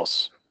anywhere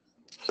else.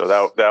 So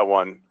that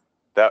one,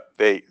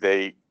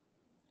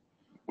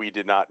 we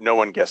did not. No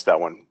one guessed that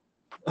one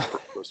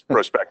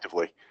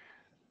prospectively.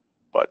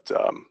 But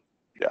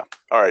yeah.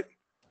 All right.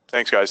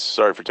 Thanks, guys.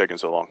 Sorry for taking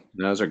so long.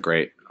 Those are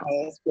great.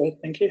 That's great.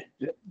 Thank you.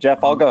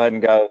 Jeff, I'll go ahead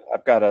and go.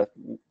 I've got a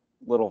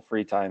little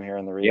free time here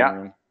in the reading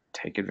room.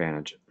 Take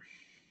advantage.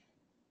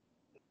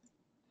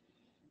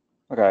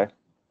 Okay.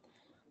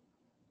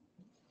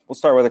 We'll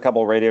start with a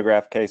couple of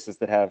radiograph cases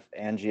that have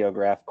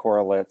angiograph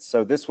correlates.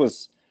 So this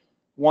was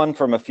one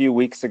from a few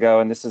weeks ago,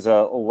 and this is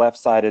a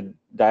left-sided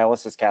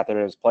dialysis catheter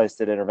that was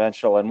placed at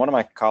interventional. And one of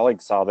my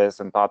colleagues saw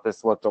this and thought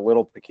this looked a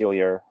little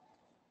peculiar.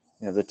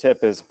 The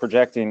tip is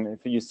projecting.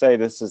 If you say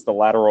this is the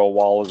lateral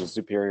wall of the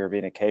superior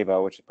vena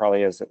cava, which it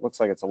probably is, it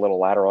looks like it's a little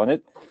lateral, and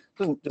it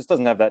just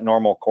doesn't have that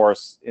normal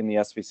course in the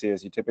SVC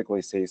as you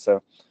typically see.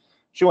 So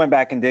she went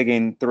back and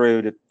digging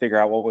through to figure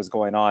out what was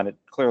going on. It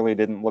clearly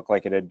didn't look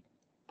like it had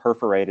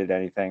perforated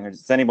anything.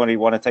 Does anybody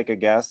want to take a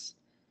guess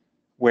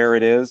where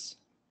it is?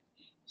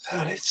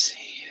 Let's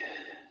see.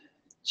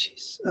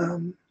 Jeez.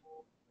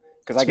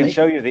 Because I can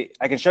show you the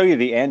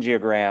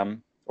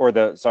angiogram, or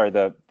the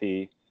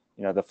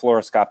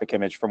fluoroscopic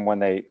image from when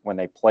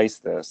they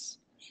placed this.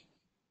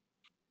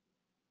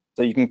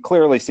 So you can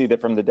clearly see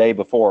that from the day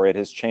before it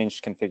has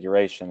changed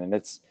configuration, and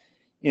it's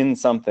in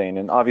something.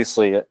 And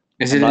obviously,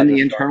 is it in the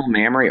internal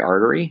mammary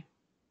artery?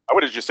 I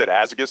would have just said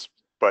azygos,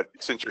 but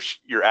since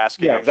you're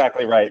asking, yeah,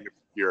 exactly right.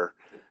 You're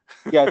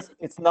yeah,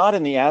 it's not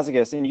in the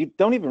azygos, and you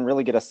don't even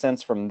really get a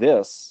sense from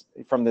this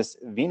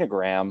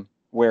venogram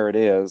where it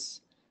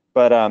is.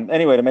 But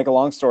anyway, to make a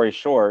long story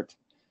short,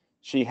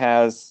 she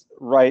has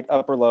right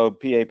upper lobe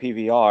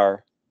PAPVR,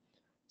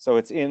 so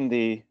it's in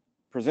the,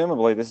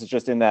 presumably this is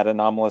just in that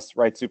anomalous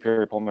right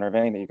superior pulmonary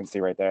vein that you can see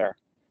right there.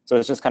 So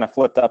it's just kind of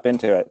flipped up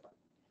into it.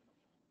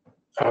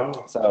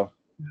 Oh. So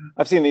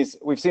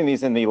we've seen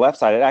these in the left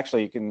side. It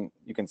actually,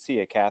 you can see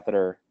a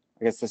catheter.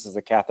 I guess this is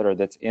a catheter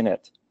that's in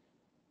it.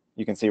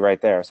 You can see right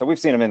there. So we've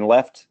seen them in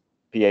left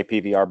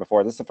PAPVR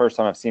before. This is the first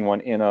time I've seen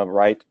one in a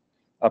right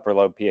upper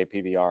lobe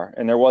PAPVR,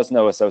 and there was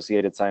no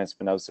associated sinus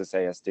venosus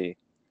ASD.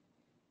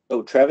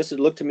 So Travis, it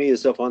looked to me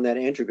as if on that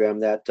angiogram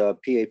that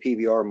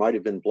PAPVR might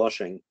have been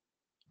blushing.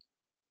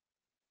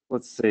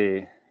 Let's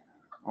see,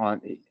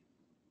 on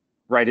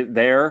right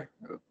there,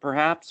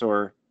 perhaps,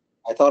 or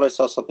I thought I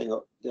saw something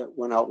that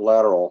went out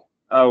lateral.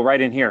 oh,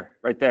 right in here,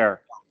 right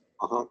there.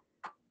 Uh-huh.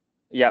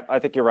 Yep, I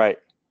think you're right.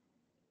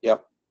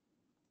 Yep.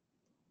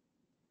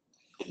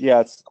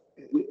 Yeah, it's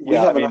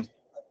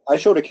I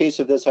showed a case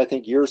of this, I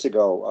think, years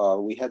ago.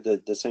 We had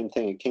the same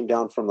thing. It came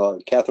down from the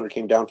catheter,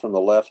 came down from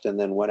the left and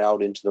then went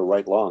out into the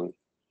right lung.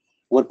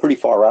 Went pretty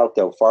far out,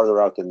 though,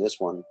 farther out than this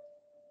one.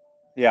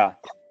 Yeah,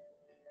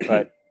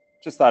 but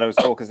just thought it was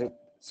cool because it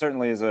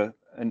certainly is an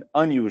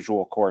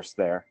unusual course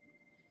there.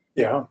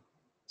 Yeah.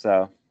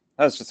 So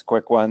that was just a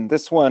quick one.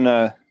 This one,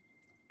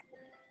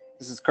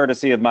 this is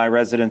courtesy of my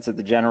residence at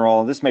the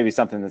General. This may be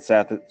something that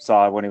Seth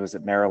saw when he was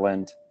at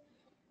Maryland.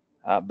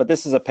 But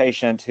this is a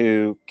patient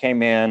who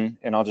came in,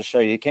 and I'll just show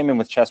you. He came in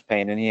with chest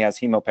pain, and he has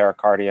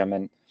hemopericardium.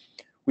 And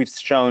we've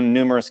shown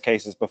numerous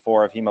cases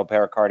before of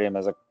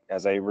hemopericardium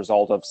as a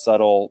result of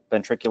subtle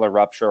ventricular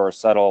rupture or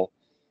subtle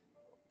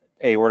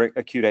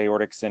acute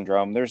aortic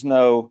syndrome. There's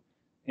no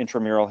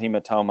intramural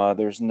hematoma.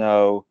 There's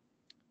no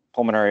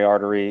pulmonary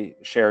artery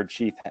shared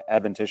sheath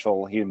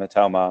adventitial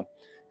hematoma.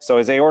 So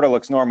his aorta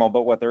looks normal,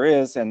 but what there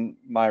is, and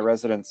my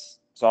residents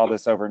saw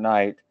this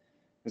overnight,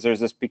 is there's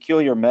this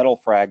peculiar metal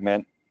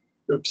fragment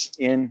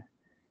in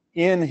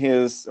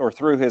his, or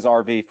through his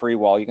RV free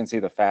wall. You can see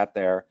the fat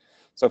there.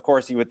 So of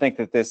course you would think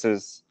that this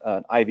is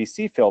an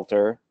IVC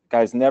filter. The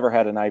guy's never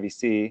had an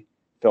IVC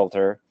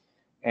filter.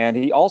 And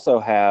he also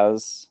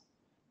has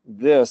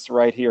this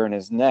right here in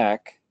his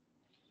neck.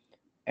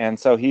 And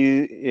so he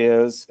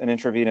is an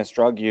intravenous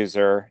drug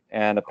user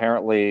and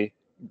apparently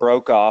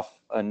broke off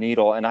a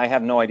needle. And I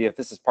have no idea if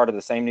this is part of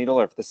the same needle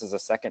or if this is a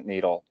second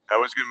needle. That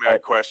was going to be my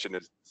question: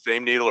 is it the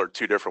same needle or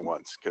two different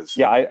ones? Because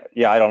I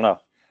don't know.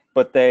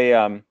 But they,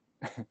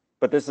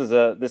 but this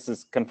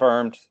is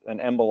confirmed an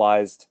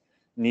embolized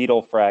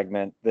needle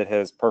fragment that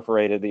has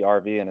perforated the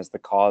RV and is the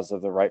cause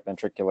of the right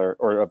ventricular,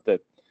 or of the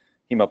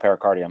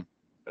hemopericardium.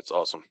 That's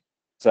awesome.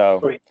 So,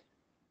 Great.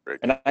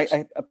 and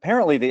I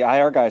apparently the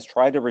IR guys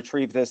tried to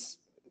retrieve this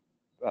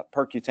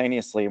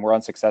percutaneously and were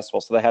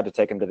unsuccessful, so they had to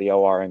take him to the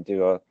OR and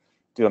do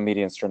a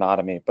median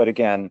sternotomy. But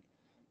again,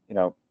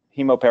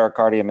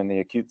 hemopericardium in the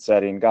acute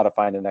setting, got to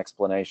find an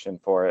explanation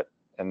for it,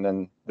 and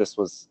then this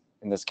was,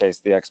 in this case,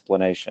 the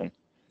explanation.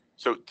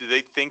 So do they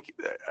think,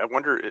 I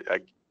wonder,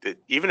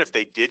 even if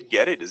they did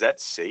get it, is that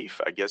safe?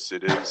 I guess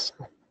it is.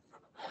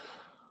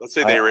 Let's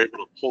say they were able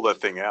to pull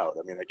that thing out.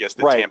 I mean, I guess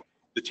the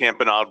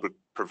tamponade would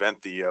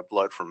prevent the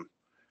blood from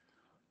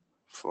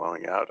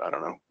flowing out. I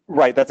don't know.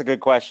 Right, that's a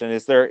good question.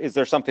 Is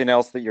there something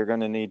else that you're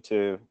going to need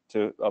a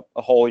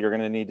hole you're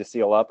going to need to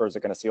seal up, or is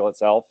it going to seal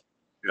itself?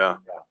 Yeah.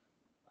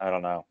 I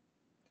don't know.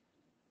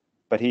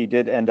 But he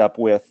did end up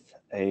with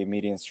a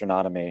median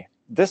sternotomy.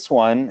 This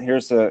one,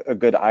 here's a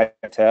good eye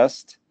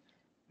test,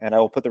 and I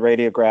will put the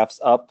radiographs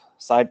up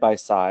side by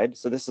side.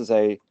 So this is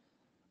a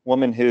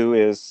woman who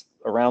is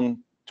around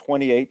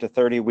 28 to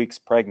 30 weeks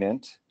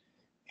pregnant,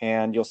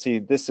 and you'll see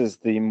this is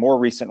the more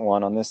recent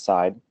one on this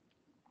side.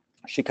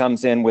 She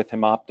comes in with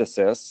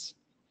hemoptysis,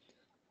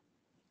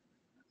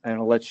 and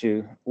I'll let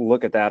you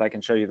look at that. I can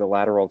show you the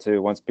lateral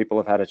too once people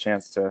have had a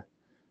chance to.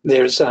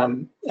 There's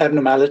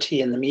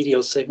abnormality in the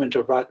medial segment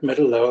of right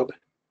middle lobe.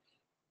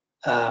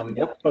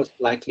 Most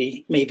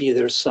likely, maybe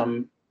there's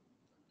some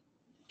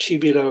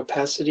tubular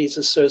opacities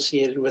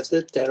associated with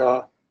it that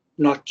are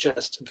not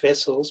just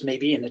vessels,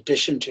 maybe in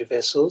addition to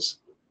vessels.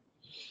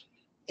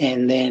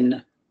 And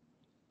then,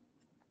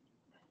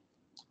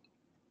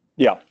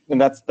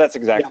 and that's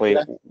exactly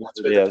what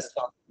it is.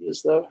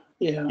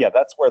 Yeah,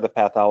 that's where the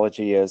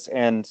pathology is.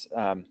 And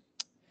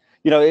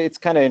it's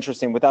kind of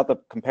interesting. Without the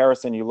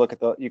comparison, you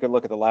could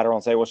look at the lateral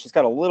and say, well, she's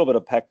got a little bit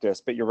of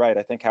pectus. But you're right.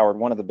 I think, Howard,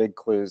 one of the big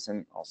clues,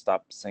 and I'll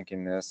stop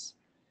syncing this,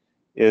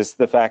 is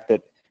the fact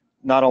that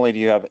not only do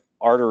you have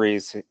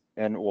arteries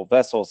and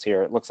vessels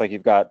here, it looks like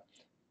you've got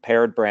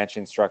paired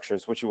branching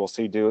structures, which you will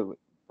see do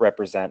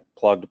represent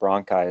plugged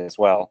bronchi as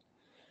well.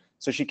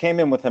 So she came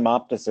in with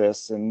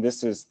hemoptysis, and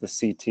this is the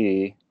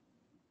CT,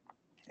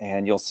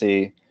 and you'll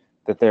see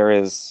that there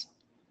is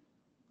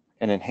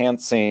an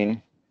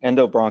enhancing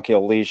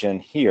endobronchial lesion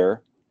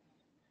here.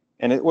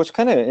 And what's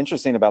kind of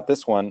interesting about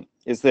this one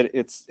is that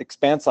it's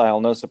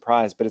expansile, no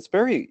surprise, but it's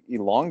very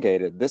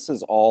elongated. This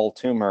is all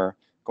tumor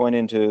going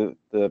into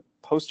the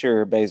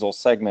posterior basal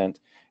segment,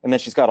 and then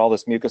she's got all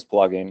this mucus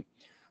plugging.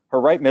 Her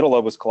right middle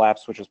lobe was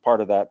collapsed, which was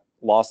part of that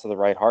loss of the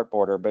right heart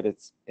border, but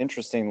it's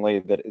interestingly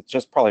that it's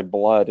just probably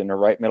blood in her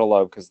right middle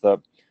lobe because the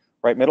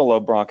right middle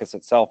lobe bronchus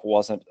itself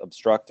wasn't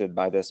obstructed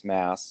by this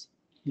mass.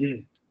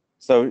 Mm.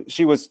 So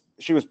she was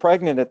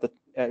pregnant at the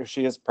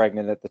she is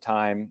pregnant at the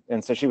time,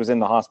 and so she was in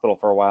the hospital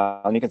for a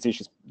while. And you can see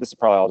this is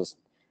probably all just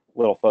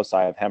little foci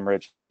of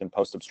hemorrhage and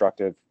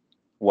post-obstructive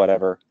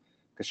whatever,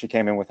 because she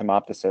came in with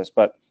hemoptysis.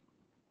 But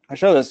I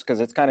show this because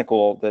it's kind of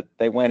cool that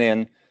they went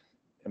in.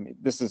 I mean,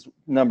 this is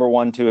number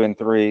 1, 2, and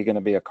 3 going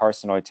to be a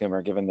carcinoid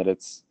tumor, given that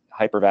it's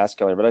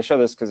hypervascular. But I show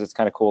this because it's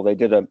kind of cool. They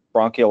did a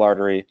bronchial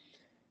artery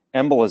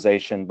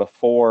embolization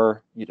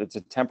before,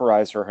 to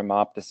temporize her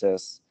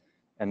hemoptysis,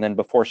 and then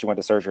before she went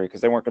to surgery,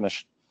 because they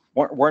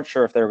weren't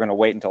sure if they were going to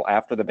wait until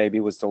after the baby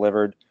was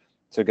delivered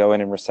to go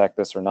in and resect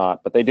this or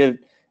not. But they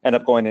did end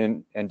up going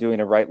in and doing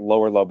a right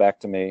lower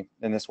lobectomy,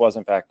 and this was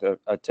in fact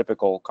a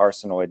typical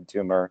carcinoid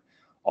tumor.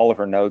 All of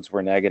her nodes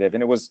were negative,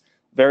 and it was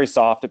very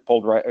soft.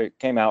 It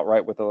came out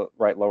right with the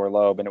right lower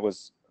lobe, and it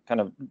was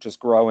kind of just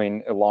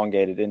growing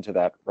elongated into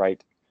that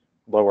right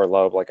lower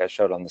lobe, like I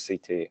showed on the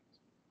CT.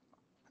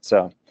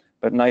 So,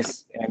 but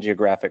nice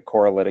angiographic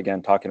correlate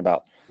again, talking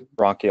about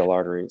bronchial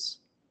arteries.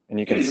 And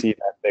you can see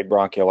that big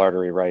bronchial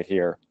artery right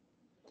here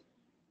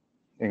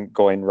and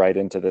going right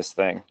into this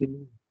thing.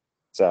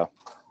 So,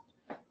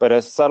 but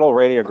a subtle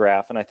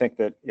radiograph, and I think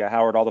that, yeah,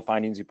 Howard, all the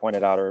findings you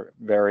pointed out are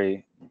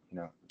very,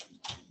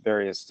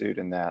 very astute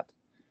in that.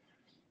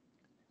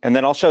 And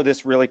then I'll show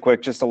this really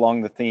quick, just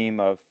along the theme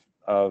of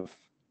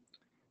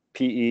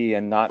PE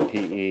and not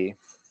PE.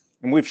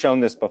 And we've shown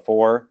this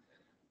before,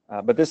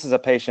 but this is a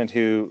patient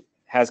who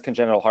has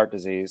congenital heart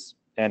disease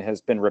and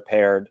has been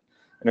repaired.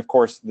 And of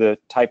course, the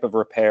type of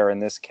repair in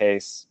this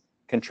case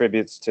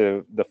contributes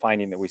to the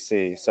finding that we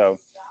see. So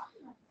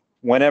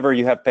whenever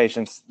you have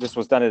patients, this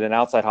was done at an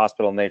outside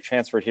hospital, and they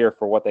transferred here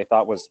for what they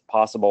thought was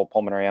possible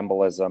pulmonary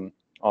embolism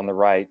on the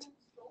right.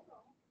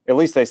 At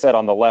least they said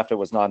on the left it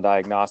was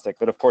non-diagnostic.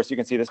 But of course, you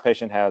can see this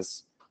patient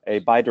has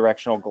a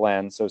bidirectional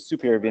Glenn, so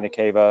superior vena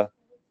cava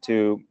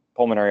to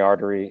pulmonary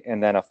artery,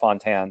 and then a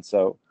Fontan.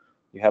 So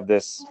you have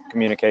this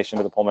communication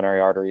to the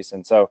pulmonary arteries.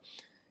 And so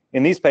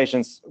in these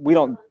patients,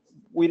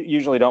 we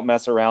usually don't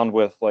mess around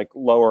with like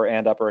lower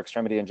and upper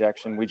extremity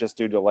injection. We just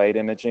do delayed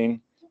imaging,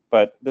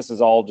 but this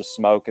is all just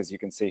smoke, as you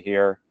can see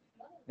here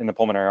in the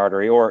pulmonary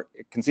artery, or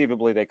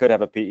conceivably they could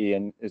have a PE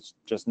and it's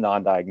just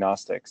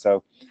non-diagnostic.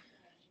 So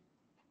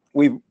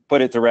we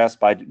put it to rest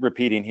by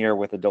repeating here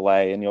with a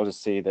delay, and you'll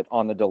just see that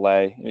on the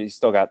delay, you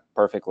still got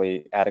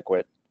perfectly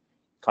adequate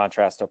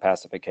contrast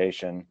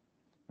opacification.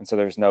 And so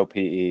there's no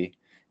PE.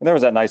 And there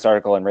was that nice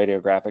article in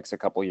Radiographics a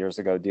couple years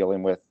ago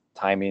dealing with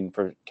timing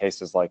for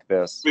cases like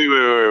this.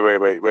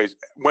 Wait.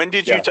 When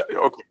did you?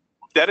 Okay,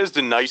 that is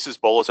the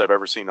nicest bolus I've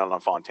ever seen on a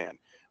Fontan.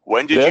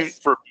 When did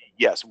you?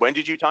 Yes. When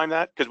did you time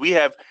that? Because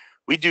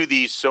we do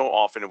these so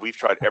often, and we've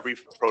tried every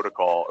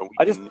protocol, and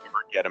we can never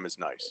get them as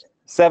nice.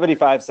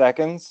 75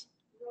 seconds,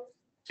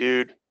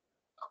 dude.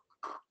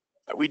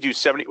 We do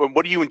 70.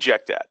 What do you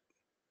inject at?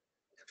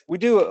 We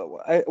do.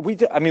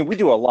 I mean, we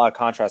do a lot of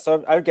contrast.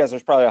 So I would guess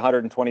there's probably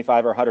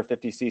 125 or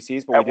 150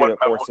 cc's, but we do it at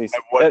 4 cc's.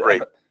 At what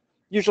rate?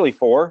 Usually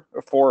 4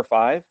 or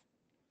 5.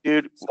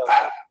 Dude, so,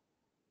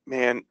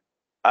 man,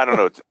 I don't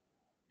know.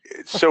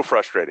 It's so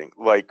frustrating.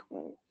 Like,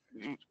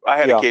 I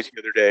had a case the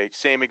other day,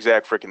 same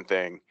exact freaking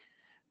thing.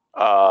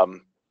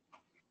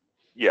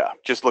 Yeah,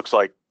 just looks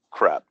like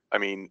crap. I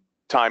mean,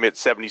 time at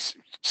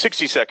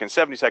 60 seconds,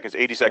 70 seconds,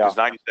 80 seconds,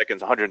 90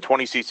 seconds,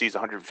 120 cc's,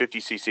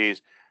 150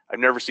 cc's. I've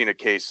never seen a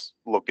case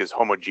look as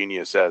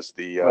homogeneous as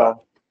the.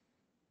 Well,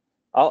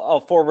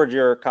 I'll forward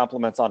your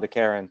compliments on to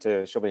Karen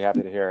too. She'll be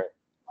happy to hear it.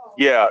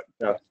 Yeah.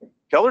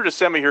 Tell her to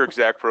send me her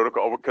exact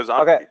protocol, because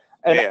I'm okay.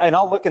 And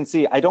I'll look and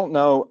see. I don't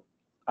know.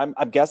 I'm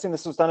guessing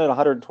this was done at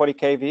 120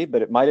 kV,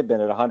 but it might have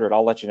been at 100.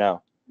 I'll let you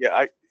know.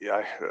 Yeah.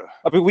 I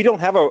mean, we don't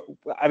have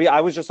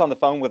I was just on the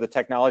phone with a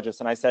technologist,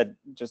 and I said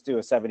just do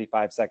a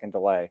 75-second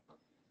delay.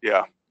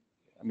 Yeah.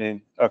 I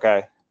mean,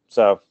 okay.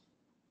 So.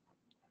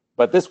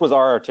 But this was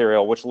our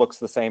arterial, which looks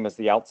the same as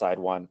the outside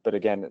one. But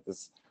again,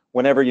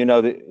 whenever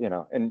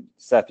and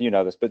Seth, you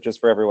know this, but just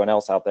for everyone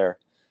else out there,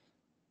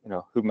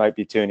 who might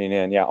be tuning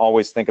in,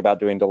 always think about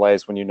doing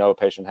delays when you know a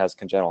patient has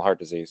congenital heart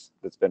disease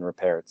that's been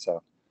repaired.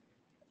 So.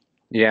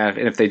 Yeah,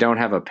 and if they don't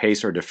have a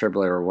PACE or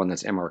defibrillator or one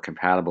that's MR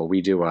compatible, we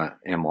do a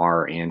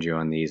MR angio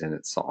on these, and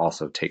it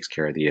also takes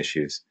care of the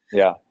issues.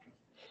 Yeah.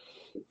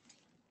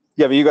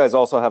 Yeah, but you guys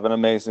also have an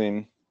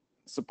amazing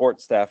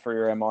support staff for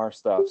your MR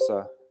stuff.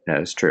 So.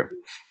 That is true.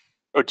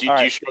 Oh, do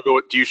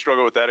you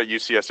struggle with that at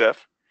UCSF?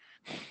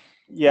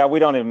 Yeah, we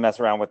don't even mess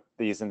around with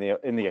these in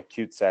the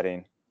acute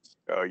setting.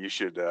 Oh, you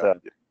should. So-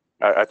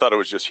 I thought it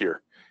was just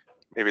here.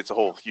 Maybe it's a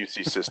whole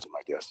UC system,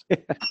 I guess.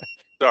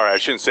 Sorry, I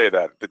shouldn't say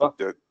that.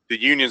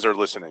 The unions are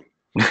listening.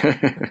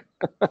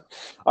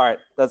 All right,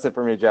 that's it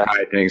for me, Jack. All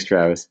right, thanks,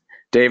 Travis.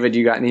 David,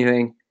 you got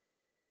anything?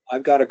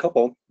 I've got a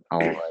couple.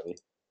 Alrighty.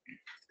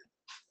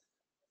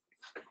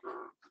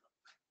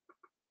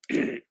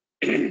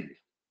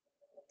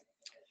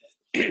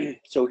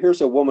 So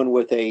here's a woman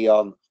with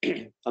a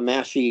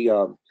mass. She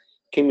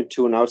came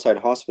into an outside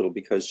hospital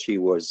because she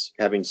was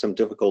having some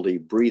difficulty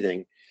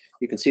breathing.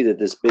 You can see that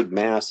this big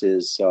mass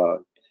is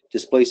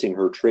displacing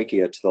her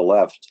trachea to the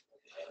left,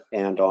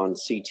 and on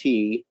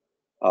CT,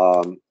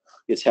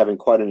 it's having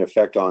quite an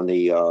effect on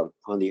the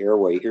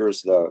airway.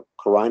 Here's the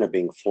carina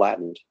being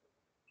flattened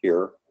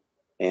here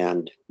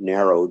and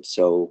narrowed,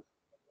 so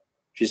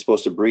she's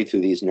supposed to breathe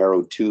through these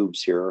narrowed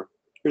tubes here.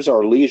 Here's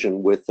our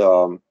lesion with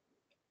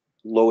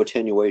low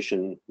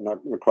attenuation,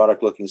 not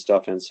necrotic looking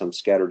stuff, and some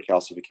scattered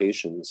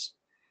calcifications.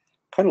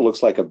 Kind of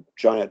looks like a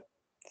giant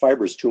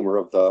fibrous tumor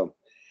of the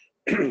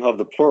of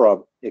the pleura,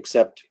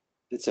 except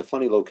it's a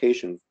funny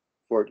location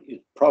where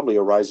it probably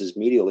arises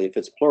medially. If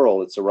it's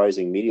pleural, it's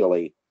arising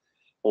medially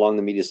along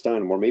the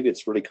mediastinum, or maybe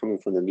it's really coming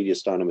from the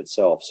mediastinum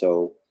itself.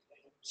 So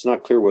it's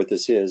not clear what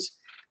this is.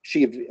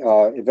 She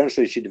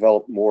eventually she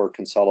developed more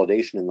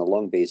consolidation in the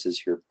lung bases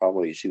here.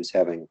 Probably she was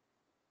having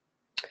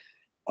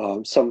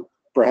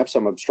perhaps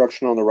some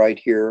obstruction on the right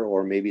here,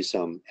 or maybe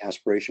some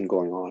aspiration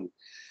going on.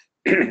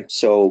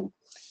 So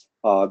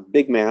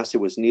big mass.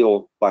 It was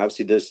needle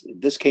biopsy.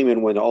 This came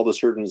in when all the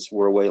surgeons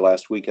were away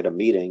last week at a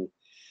meeting,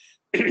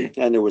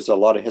 and there was a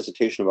lot of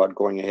hesitation about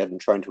going ahead and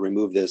trying to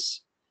remove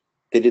this.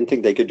 They didn't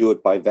think they could do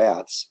it by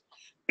VATS.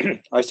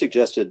 I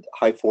suggested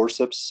high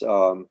forceps,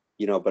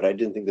 but I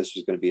didn't think this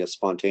was going to be a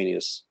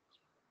spontaneous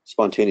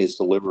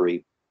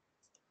delivery.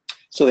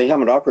 So they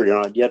haven't operated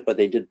on it yet, but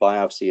they did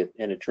biopsy it,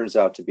 and it turns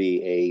out to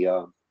be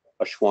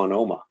a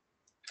schwannoma.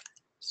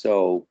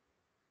 So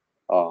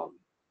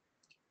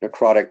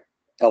necrotic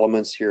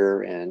elements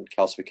here and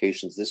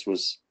calcifications. This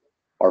was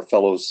our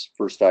fellow's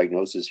first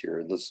diagnosis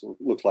here. This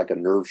looked like a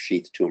nerve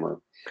sheath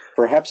tumor.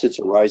 Perhaps it's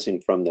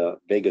arising from the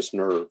vagus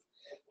nerve.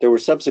 There were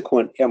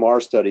subsequent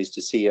MR studies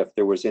to see if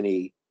there was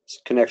any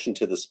connection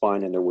to the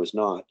spine, and there was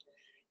not.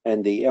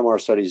 And the MR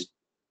studies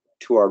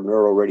to our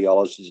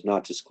neuroradiologist did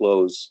not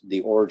disclose the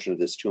origin of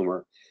this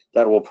tumor.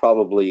 That will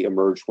probably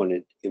emerge when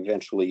it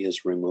eventually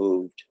is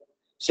removed.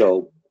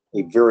 So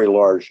a very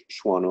large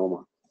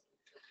schwannoma.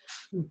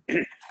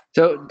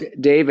 So,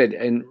 David,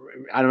 and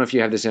I don't know if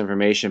you have this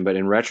information, but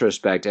in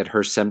retrospect, had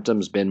her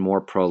symptoms been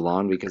more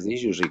prolonged? Because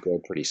these usually go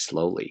pretty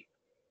slowly.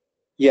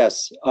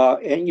 Yes,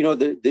 and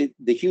the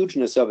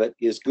hugeness of it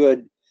is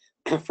good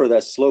for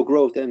that slow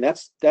growth, and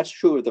that's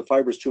true of the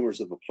fibrous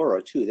tumors of the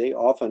pleura too. They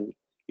often,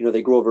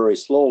 they grow very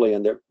slowly,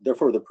 and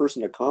therefore the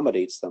person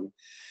accommodates them.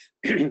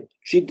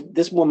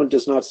 This woman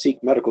does not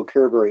seek medical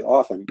care very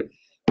often,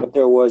 but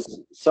there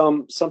was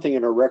something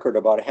in her record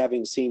about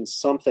having seen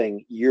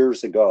something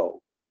years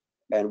ago,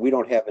 and we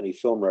don't have any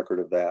film record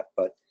of that,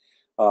 but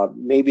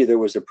maybe there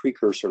was a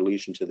precursor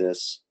lesion to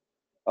this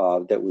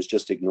that was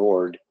just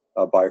ignored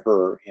by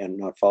her and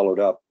not followed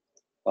up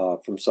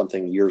from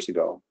something years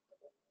ago.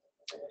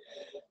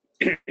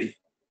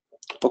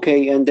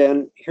 Okay, and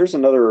then here's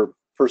another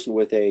person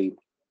with a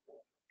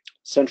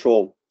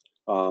central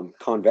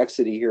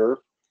convexity here,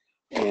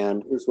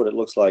 and here's what it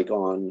looks like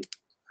on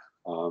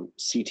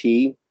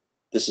CT.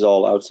 This is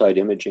all outside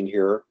imaging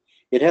here.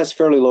 It has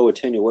fairly low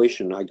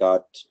attenuation. I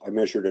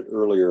measured it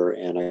earlier,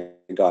 and I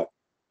got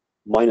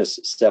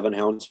 -7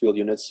 Hounsfield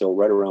units, so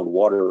right around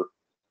water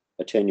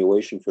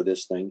attenuation for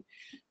this thing.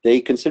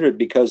 They considered,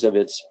 because of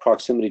its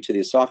proximity to the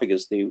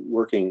esophagus, the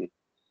working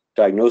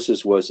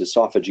diagnosis was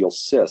esophageal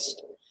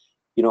cyst.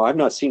 I've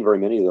not seen very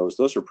many of those.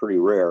 Those are pretty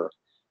rare.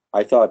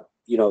 I thought,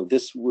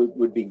 this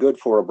would be good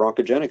for a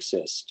bronchogenic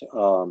cyst,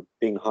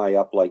 being high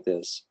up like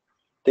this.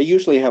 They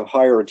usually have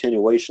higher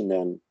attenuation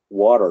than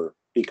water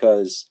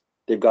because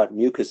they've got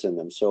mucus in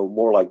them, so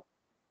more like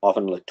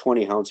often like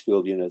 20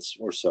 Hounsfield units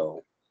or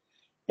so.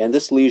 And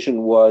this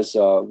lesion was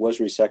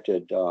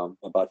resected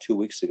about 2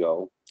 weeks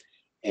ago,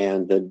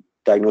 and the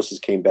diagnosis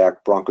came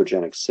back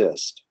bronchogenic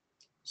cyst.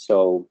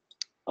 So,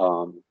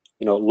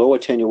 lower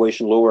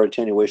attenuation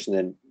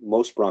than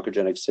most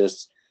bronchogenic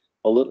cysts.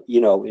 A little,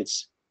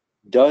 it's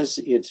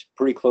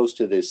pretty close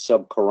to the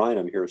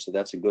subcarinum here, so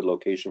that's a good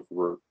location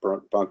for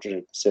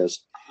bronchogenic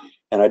cyst.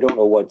 And I don't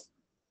know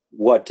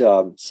what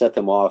set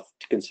them off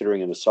to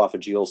considering an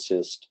esophageal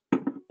cyst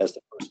as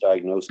the first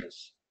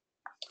diagnosis.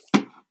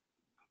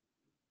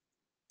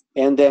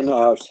 And then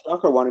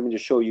Stocker wanted me to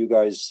show you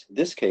guys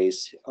this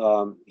case.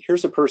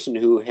 Here's a person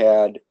who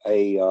had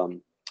a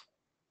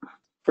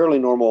fairly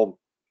normal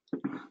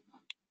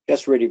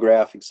chest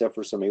radiograph, except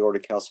for some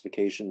aortic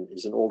calcification.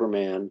 Is an older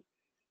man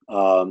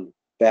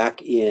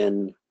back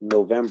in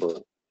November.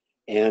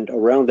 And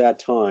around that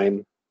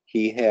time,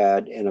 he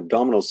had an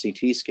abdominal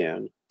CT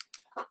scan,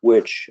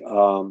 which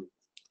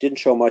didn't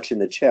show much in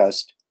the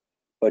chest,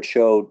 but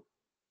showed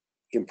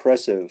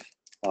impressive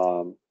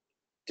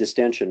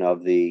distension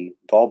of the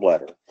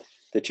gallbladder.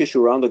 The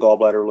tissue around the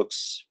gallbladder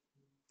looks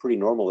pretty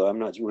normal, though. I'm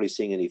not really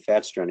seeing any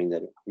fat stranding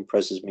that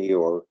impresses me,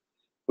 or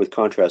with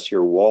contrast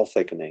here, wall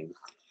thickening.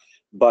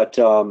 But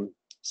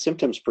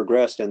symptoms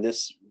progressed, and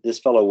this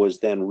fellow was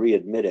then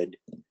readmitted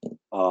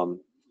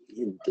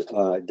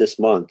this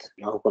month.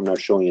 I hope I'm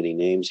not showing any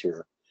names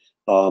here.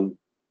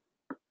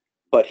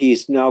 But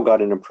he's now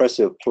got an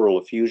impressive pleural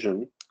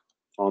effusion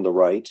on the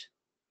right.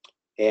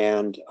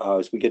 And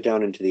as we get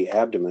down into the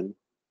abdomen,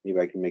 maybe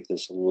I can make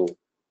this a little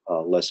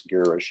less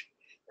garish.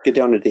 Get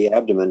down into the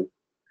abdomen,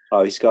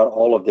 he's got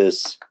all of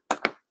this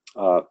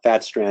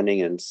fat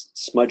stranding and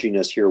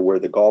smudginess here where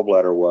the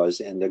gallbladder was,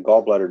 and the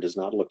gallbladder does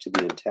not look to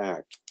be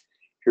intact.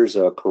 Here's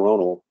a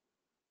coronal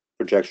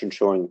projection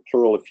showing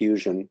pleural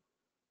effusion,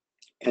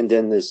 and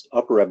then this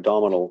upper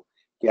abdominal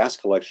gas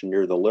collection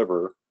near the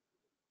liver,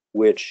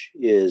 which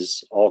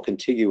is all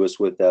contiguous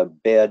with the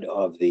bed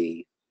of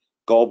the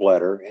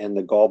gallbladder, and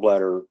the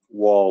gallbladder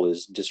wall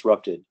is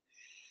disrupted.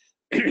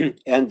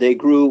 And they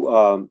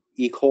grew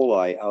E.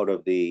 coli out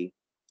of the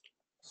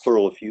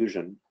pleural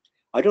effusion.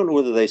 I don't know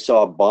whether they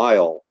saw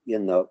bile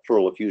in the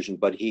pleural effusion,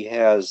 but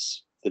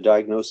the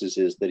diagnosis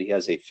is that he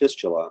has a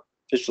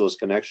fistulous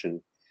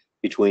connection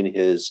between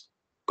his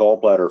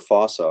gallbladder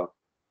fossa,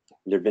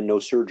 there'd been no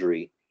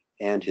surgery,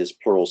 and his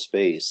pleural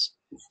space.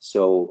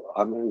 So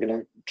I'm going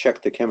to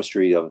check the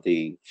chemistry of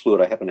the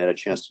fluid. I haven't had a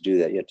chance to do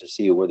that yet to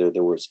see whether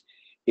there was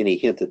any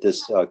hint that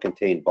this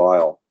contained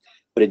bile,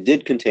 but it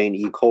did contain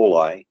E.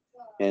 coli.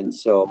 And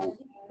so,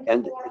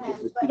 and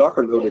the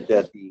doctor noted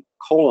that the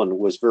colon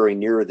was very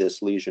near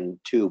this lesion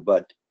too,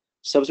 but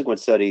subsequent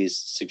studies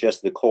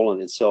suggest the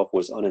colon itself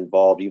was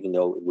uninvolved, even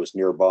though it was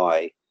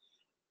nearby.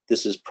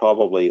 This is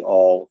probably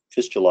all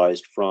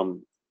fistulized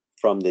from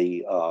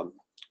the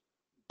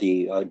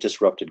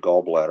disrupted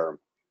gallbladder.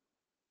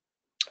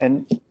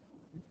 And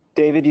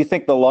David, do you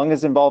think the lung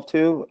is involved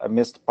too? I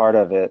missed part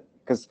of it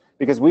because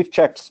we've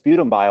checked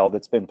sputum bile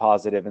that's been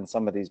positive in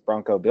some of these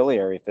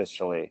bronchobiliary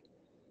fistulae.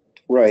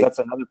 Right. That's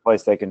another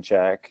place they can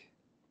check.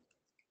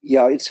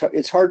 Yeah,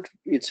 it's hard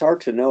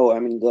to know. I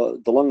mean,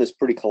 the lung is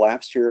pretty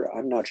collapsed here.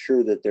 I'm not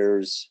sure that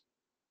there's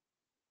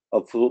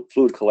a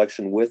fluid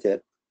collection with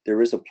it.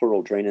 There is a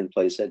pleural drain in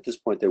place. At this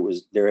point,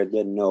 there had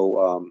been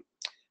no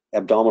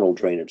abdominal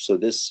drainage. So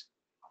this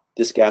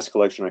gas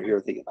collection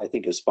I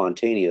think is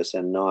spontaneous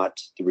and not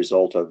the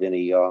result of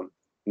any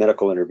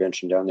medical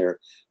intervention down there.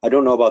 I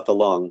don't know about the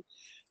lung.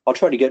 I'll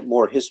try to get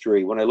more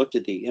history. When I looked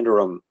at the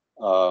interim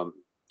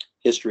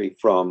history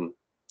from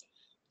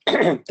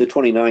the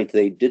 29th,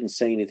 they didn't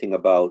say anything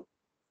about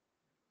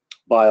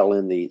bile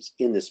in the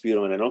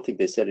sputum, and I don't think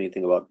they said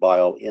anything about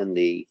bile in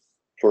the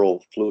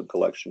pleural fluid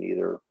collection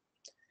either.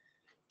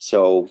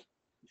 So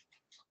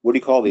what do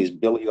you call these,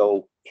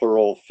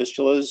 biliopleural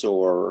fistulas,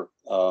 or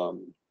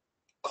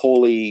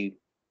choli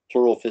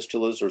pleural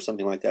fistulas, or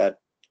something like that?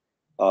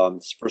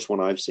 It's the first one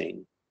I've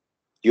seen.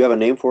 Do you have a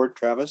name for it,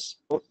 Travis?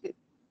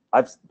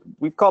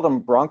 We've called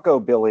them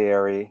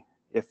bronchobiliary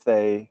if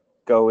they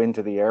go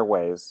into the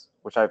airways,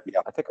 which I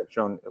think I've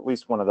shown at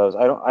least one of those.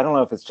 I don't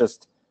know if it's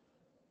just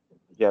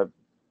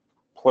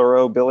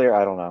pleurobiliary.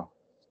 I don't know.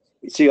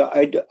 See,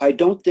 I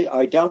doubt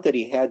that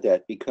he had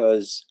that,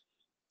 because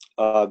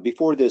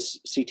before this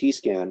CT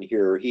scan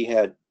here, he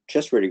had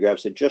chest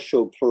radiographs that just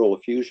showed pleural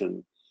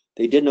effusion.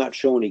 They did not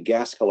show any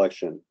gas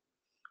collection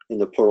in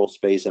the pleural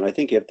space, and I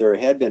think if there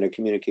had been a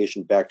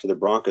communication back to the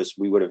bronchus,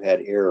 we would have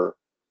had air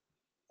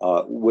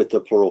with the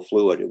pleural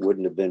fluid. It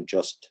wouldn't have been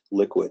just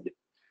liquid.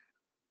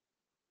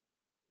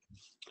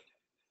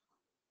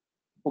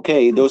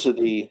 Okay, those are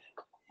the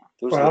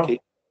cases.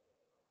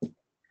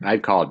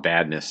 I'd call it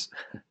badness.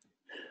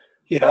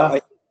 Yeah.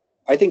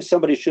 I think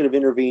somebody should have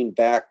intervened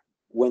back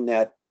when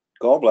that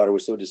gallbladder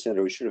was so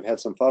distended. We should have had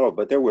some follow-up,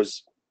 but there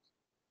was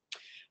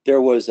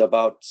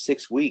about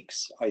 6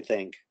 weeks, I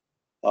think,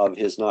 of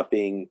his not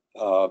being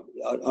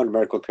under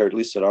medical care, at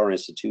least at our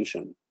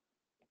institution.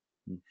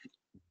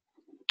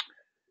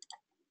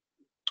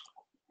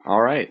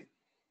 All right.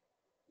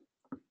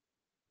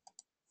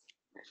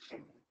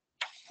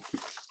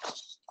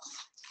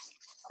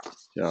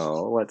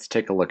 So let's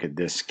take a look at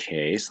this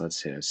case.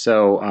 Let's see.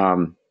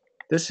 So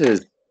this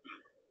is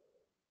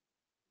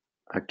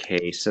a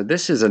case. So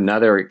this is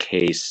another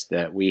case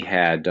that we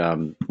had.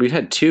 We've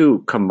had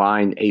two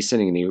combined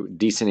ascending and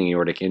descending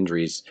aortic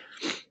injuries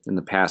in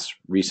the past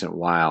recent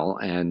while,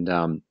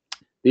 and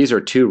these are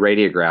two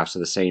radiographs of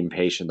the same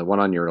patient. The one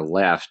on your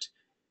left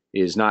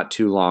is not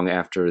too long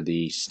after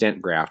the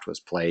stent graft was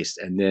placed,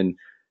 and then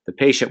the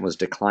patient was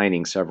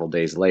declining several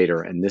days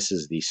later, and this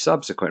is the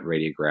subsequent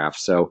radiograph.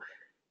 So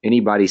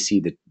anybody see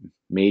the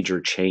major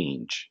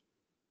change?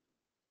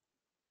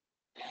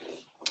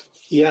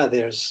 Yeah,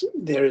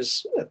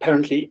 there's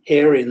apparently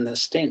air in the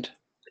stent.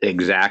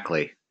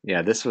 Exactly.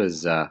 Yeah, this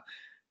was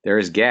there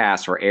is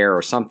gas or air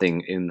or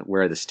something in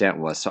where the stent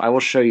was. So I will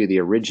show you the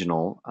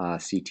original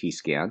CT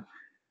scan.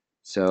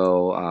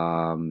 So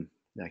I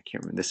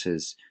can't remember. This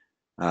is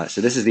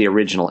the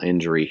original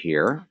injury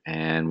here,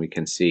 and we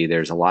can see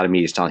there's a lot of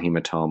mediastinal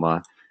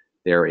hematoma.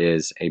 There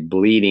is a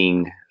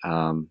bleeding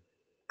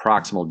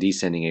proximal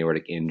descending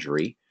aortic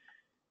injury.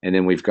 And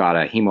then we've got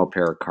a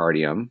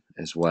hemopericardium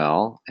as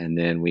well. And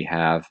then we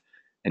have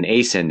an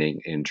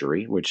ascending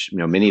injury, which,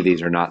 many of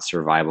these are not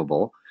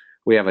survivable.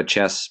 We have a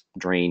chest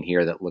drain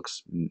here that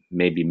looks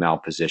maybe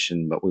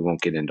malpositioned, but we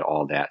won't get into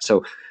all that.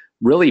 So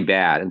really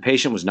bad, and the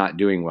patient was not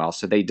doing well.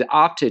 So they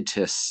opted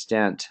to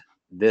stent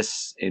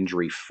this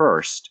injury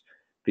first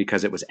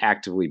because it was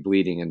actively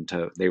bleeding,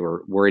 and they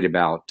were worried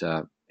about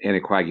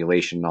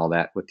anticoagulation and all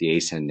that with the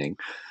ascending.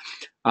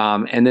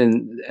 And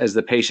then as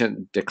the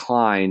patient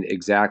declined,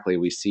 exactly,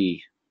 we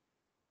see,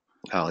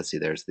 let's see,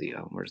 there's the,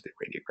 where's the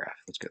radiograph?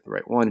 Let's get the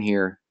right one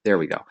here. There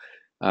we go.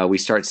 We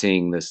start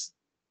seeing this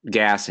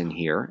gas in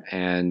here,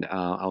 and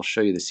I'll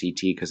show you the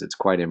CT because it's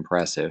quite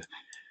impressive.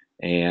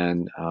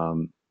 And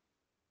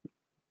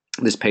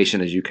this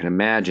patient, as you can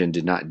imagine,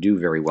 did not do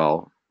very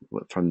well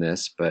from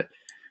this, but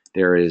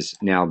there is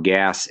now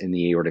gas in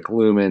the aortic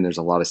lumen. There's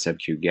a lot of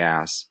subQ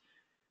gas.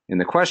 And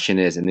the question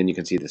is, and then you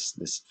can see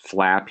this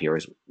flap here,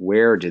 is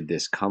where did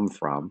this come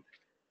from?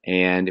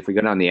 And if we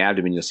go down the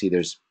abdomen, you'll see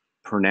there's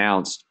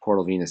pronounced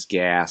portal venous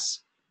gas,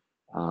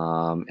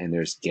 and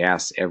there's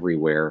gas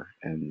everywhere,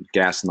 and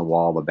gas in the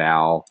wall of the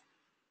bowel.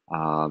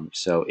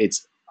 So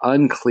it's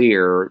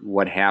unclear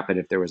what happened,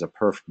 if there was a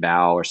perf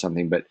bowel or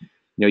something, but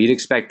you'd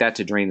expect that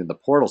to drain into the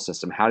portal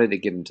system. How did it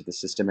get into the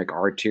systemic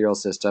arterial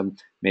system?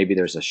 Maybe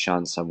there's a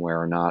shunt somewhere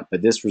or not,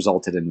 but this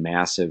resulted in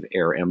massive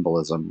air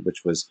embolism,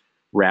 which was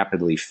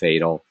rapidly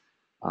fatal.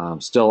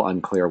 Still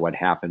unclear what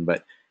happened,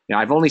 but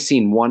I've only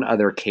seen one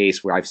other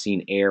case where I've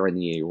seen air in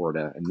the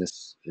aorta, and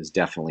this is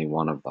definitely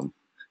one of them.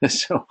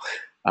 So,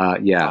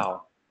 yeah.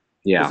 Wow.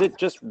 Yeah. Is it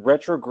just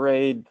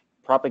retrograde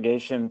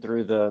propagation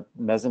through the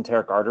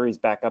mesenteric arteries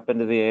back up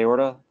into the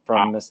aorta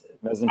from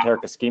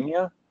mesenteric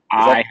ischemia?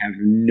 I have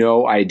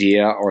no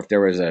idea, or if there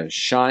was a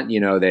shunt,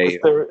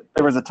 there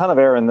was a ton of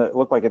air it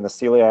looked like in the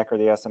celiac or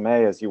the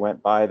SMA as you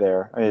went by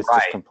there. I mean, it's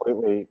just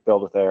completely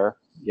filled with air.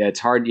 Yeah, it's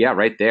hard. Yeah,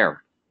 right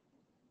there.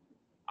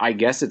 I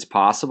guess it's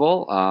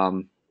possible.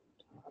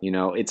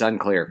 It's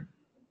unclear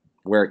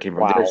where it came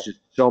from. Wow. There's just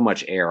so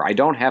much air. I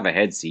don't have a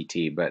head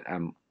CT, but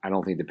I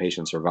don't think the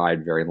patient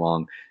survived very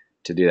long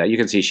to do that. You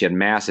can see she had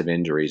massive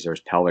injuries.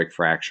 There's pelvic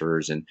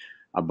fractures and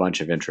a bunch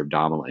of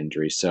intra-abdominal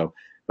injuries. So,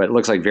 but it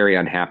looks like very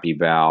unhappy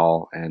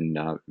bowel and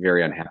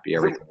very unhappy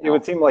everything. It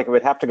would seem like it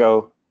would have to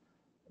go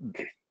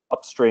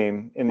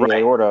upstream in the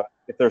aorta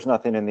if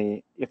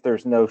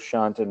there's no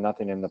shunt and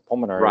nothing in the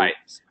pulmonary. Right.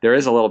 There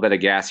is a little bit of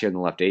gas here in the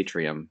left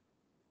atrium.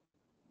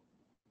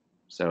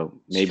 So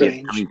maybe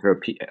it's coming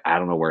through I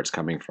don't know where it's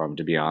coming from,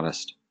 to be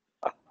honest.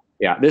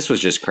 Yeah, this was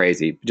just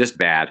crazy, just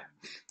bad.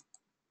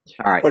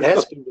 All right. What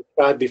has been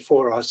described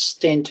before are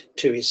stent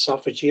to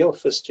esophageal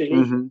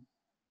fistulae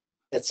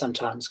that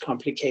sometimes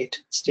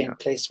complicate stent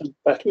placement,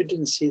 but we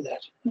didn't see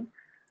that.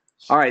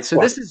 All right, so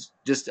this is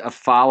just a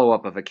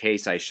follow-up of a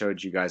case I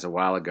showed you guys a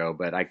while ago,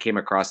 but I came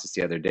across this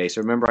the other day.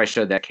 So remember I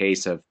showed that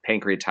case of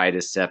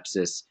pancreatitis,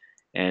 sepsis,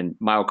 and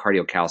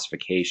myocardial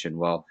calcification.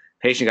 Well,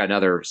 patient got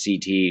another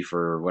CT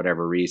for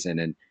whatever reason,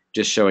 and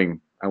just showing,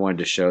 I wanted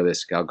to show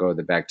this. I'll go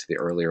back to the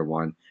earlier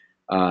one.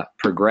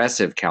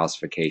 Progressive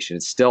calcification.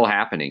 It's still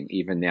happening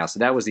even now. So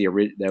that was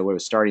that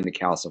was starting to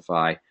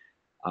calcify,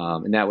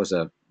 and that was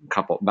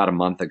about a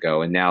month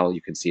ago. And now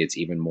you can see it's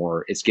even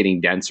more. It's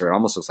getting denser. It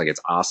almost looks like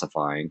it's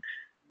ossifying,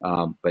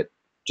 but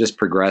just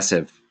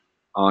progressive,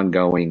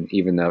 ongoing.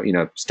 Even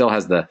though still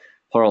has the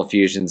pleural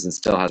effusions and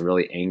still has a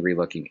really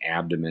angry-looking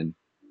abdomen.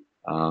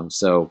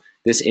 So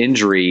this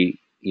injury,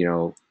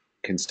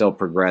 can still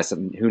progress,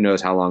 and who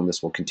knows how long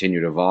this will continue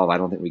to evolve. I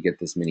don't think we get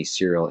this many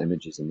serial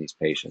images in these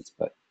patients,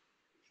 but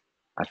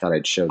I thought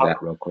I'd show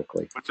that real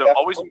quickly. What's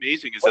always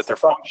amazing is that their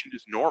function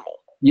is normal.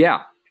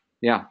 Yeah.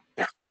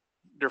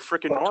 They're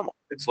freaking normal.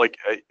 It's like,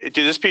 did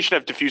this patient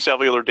have diffuse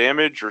alveolar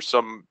damage or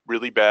some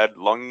really bad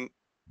lung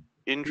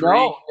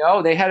injury?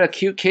 No, they had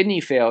acute kidney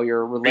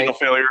failure related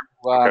failure.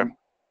 to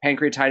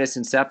pancreatitis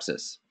and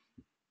sepsis.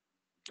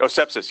 Oh,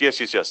 sepsis.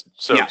 Yes.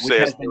 So, which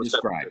has been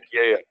described.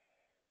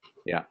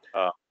 Yeah.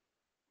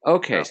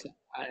 Okay. Yeah. So,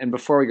 and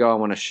before we go, I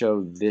want to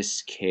show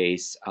this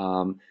case.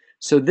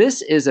 So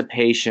this is a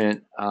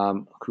patient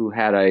who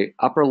had a right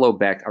upper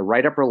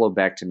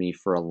lobectomy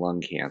for a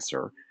lung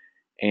cancer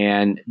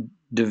and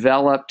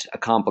developed a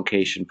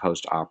complication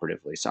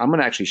post-operatively. So I'm going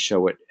to actually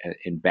show it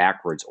in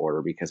backwards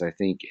order because I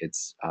think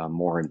it's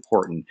more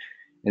important.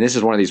 And this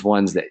is one of these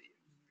ones that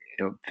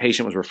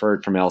patient was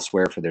referred from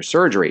elsewhere for their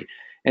surgery.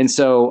 And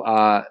so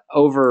I'll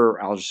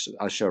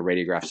show a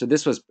radiograph. So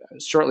this was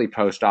shortly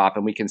post-op,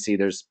 and we can see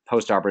there's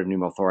post-operative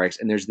pneumothorax,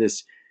 and there's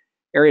this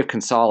area of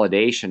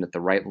consolidation at the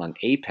right lung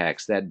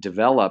apex that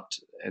developed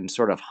and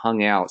sort of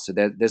hung out. So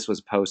that this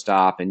was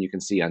post-op, and you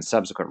can see on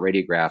subsequent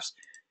radiographs,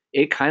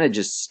 it kind of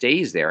just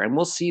stays there. And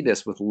we'll see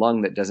this with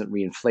lung that doesn't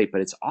reinflate,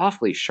 but it's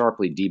awfully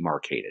sharply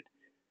demarcated.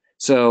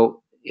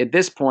 So at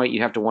this point,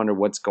 you have to wonder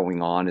what's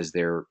going on. Is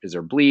there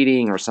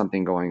bleeding or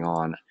something going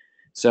on?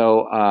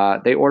 So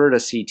they ordered a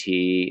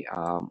CT,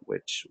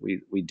 which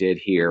we did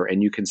here,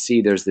 and you can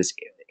see there's this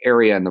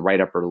area in the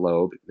right upper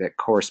lobe that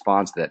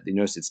corresponds to that. You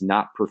notice it's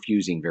not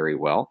perfusing very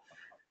well.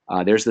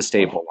 There's the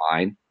staple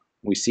line.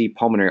 We see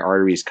pulmonary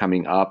arteries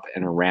coming up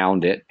and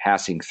around it,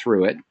 passing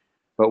through it,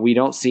 but we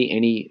don't see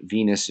any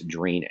venous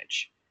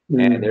drainage.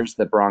 And there's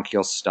the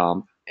bronchial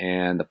stump,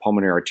 and the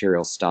pulmonary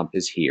arterial stump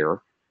is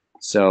here.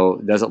 So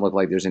it doesn't look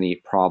like there's any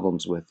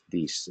problems with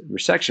these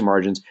resection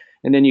margins.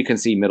 And then you can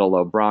see middle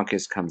lobe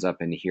bronchus comes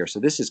up into here. So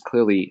this is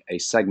clearly a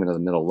segment of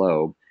the middle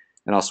lobe.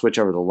 And I'll switch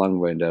over to the lung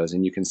windows,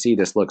 and you can see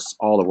this looks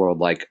all the world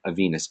like a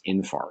venous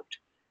infarct.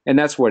 And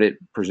that's what it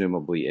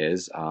presumably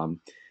is.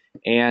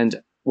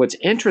 And what's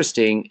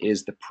interesting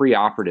is the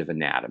preoperative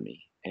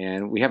anatomy.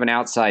 And we have an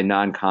outside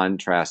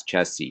non-contrast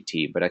chest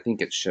CT, but I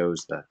think it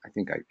shows the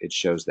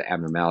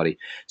abnormality.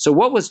 So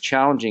what was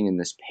challenging in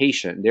this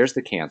patient, there's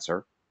the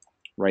cancer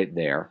right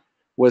there,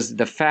 was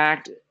the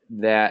fact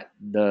that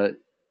the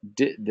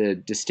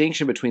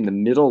distinction between the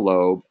middle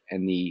lobe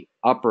and the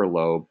upper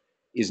lobe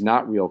is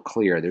not real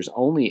clear. There's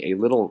only a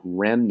little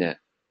remnant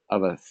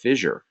of a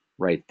fissure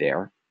right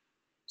there.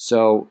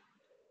 So,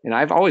 and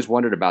I've always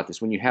wondered about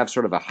this, when you have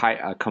sort of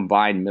a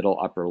combined middle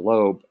upper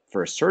lobe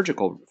for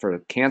a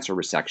cancer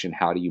resection,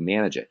 how do you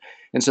manage it?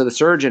 And so the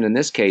surgeon in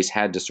this case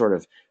had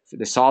to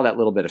they saw that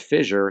little bit of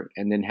fissure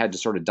and then had to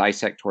sort of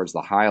dissect towards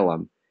the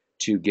hilum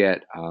to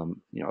get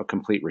a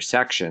complete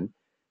resection.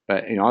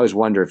 But I always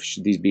wonder if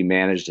should these be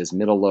managed as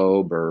middle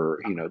lobe,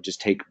 or just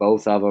take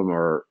both of them,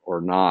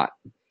 or not.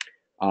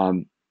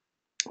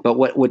 But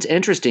what's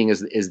interesting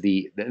is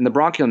the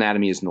bronchial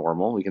anatomy is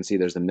normal. We can see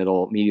there's the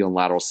medial and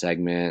lateral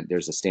segment.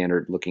 There's a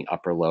standard looking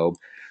upper lobe.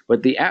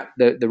 But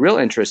the real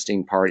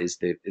interesting part is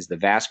the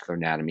vascular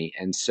anatomy.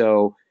 And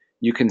so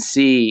you can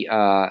see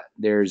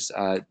there's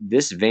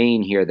this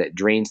vein here that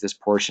drains this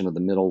portion of the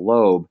middle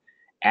lobe.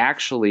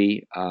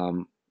 Actually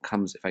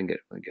comes, if I can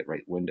get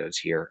right windows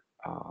here,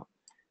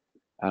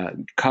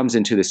 comes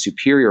into the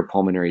superior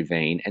pulmonary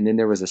vein. And then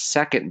there was a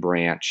second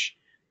branch.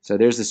 So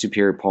there's the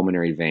superior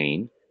pulmonary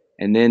vein.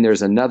 And then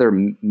there's another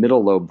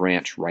middle lobe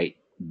branch right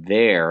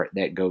there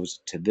that goes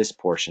to this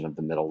portion of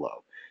the middle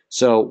lobe.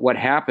 So what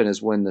happened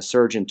is when the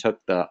surgeon took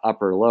the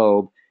upper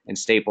lobe and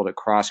stapled it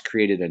across,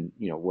 created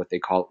what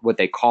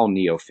they call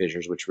neo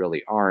fissures, which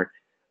really aren't.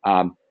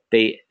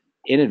 They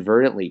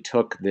inadvertently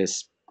took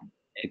this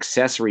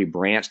accessory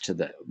branch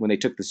when they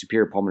took the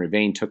superior pulmonary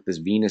vein, took this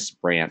venous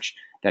branch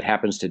that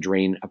happens to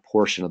drain a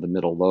portion of the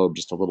middle lobe,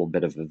 just a little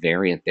bit of a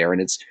variant there.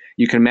 And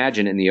you can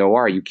imagine in the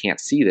OR, you can't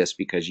see this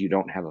because you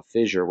don't have a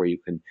fissure where you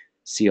can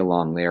see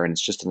along there. And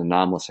it's just an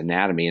anomalous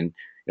anatomy. And,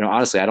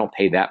 honestly, I don't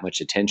pay that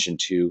much attention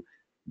to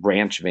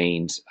branch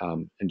veins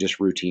and just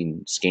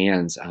routine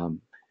scans.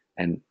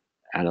 And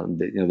I don't,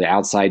 the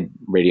outside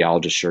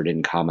radiologist sure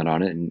didn't comment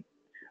on it.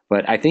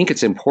 But I think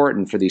it's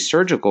important for these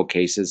surgical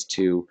cases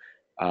to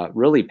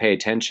really pay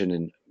attention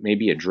and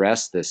maybe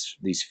address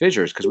these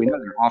fissures, because we know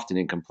they're often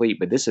incomplete,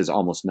 but this is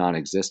almost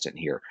non-existent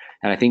here.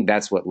 And I think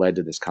that's what led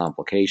to this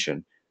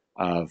complication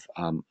of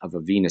a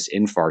venous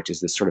infarct, is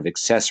this sort of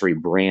accessory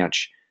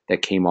branch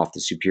that came off the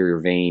superior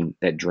vein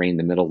that drained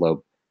the middle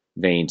lobe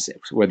veins,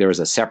 where there was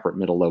a separate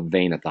middle lobe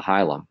vein at the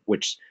hilum,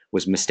 which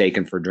was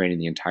mistaken for draining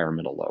the entire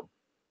middle lobe.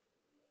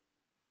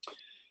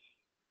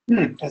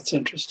 That's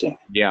interesting.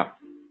 Yeah.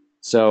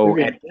 So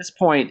at this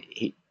point,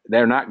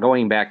 they're not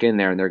going back in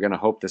there, and they're going to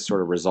hope this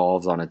sort of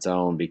resolves on its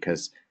own,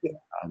 because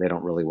they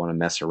don't really want to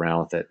mess around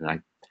with it. And I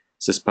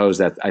suppose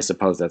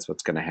that's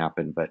what's going to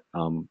happen. But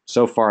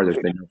so far, there's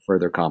been no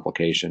further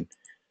complication.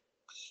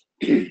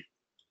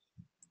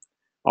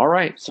 All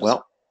right.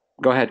 Well,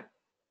 go ahead.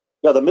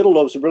 Yeah, the middle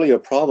lobe is really a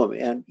problem.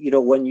 And,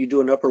 when you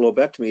do an upper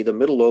lobectomy, the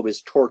middle lobe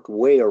is torqued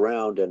way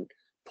around and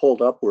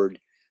pulled upward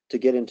to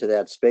get into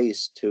that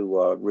space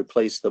to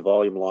replace the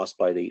volume lost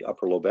by the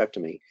upper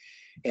lobectomy.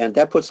 And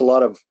that puts a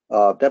lot of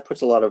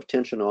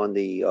tension on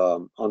the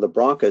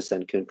bronchus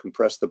and can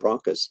compress the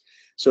bronchus.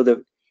 So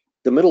the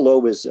middle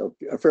lobe is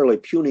a fairly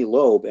puny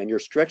lobe, and you're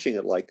stretching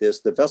it like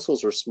this. The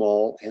vessels are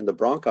small and the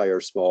bronchi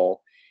are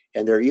small,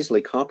 and they're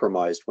easily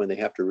compromised when they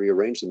have to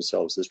rearrange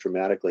themselves this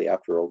dramatically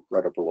after a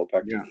right upper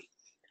lobectomy. Yeah.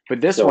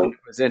 But this one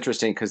was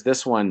interesting because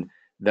this one,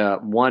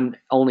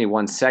 only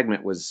one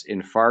segment was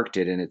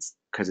infarcted, and it's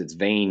because its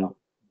vein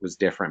was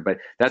different. But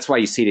that's why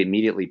you see it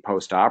immediately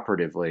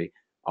post-operatively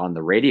on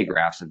the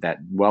radiographs of that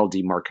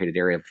well-demarcated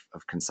area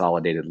of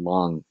consolidated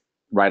lung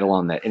right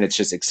along that. And it's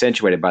just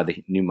accentuated by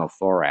the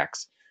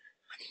pneumothorax.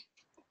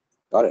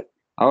 Got it.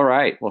 All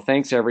right. Well,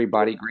 thanks,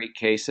 everybody. Great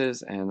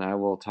cases. And I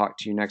will talk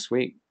to you next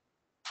week.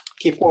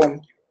 Keep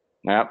warm.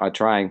 Yeah, I'm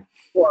trying.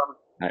 Warm.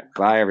 All right.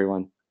 Bye,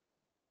 everyone.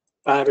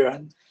 Bye,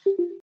 everyone.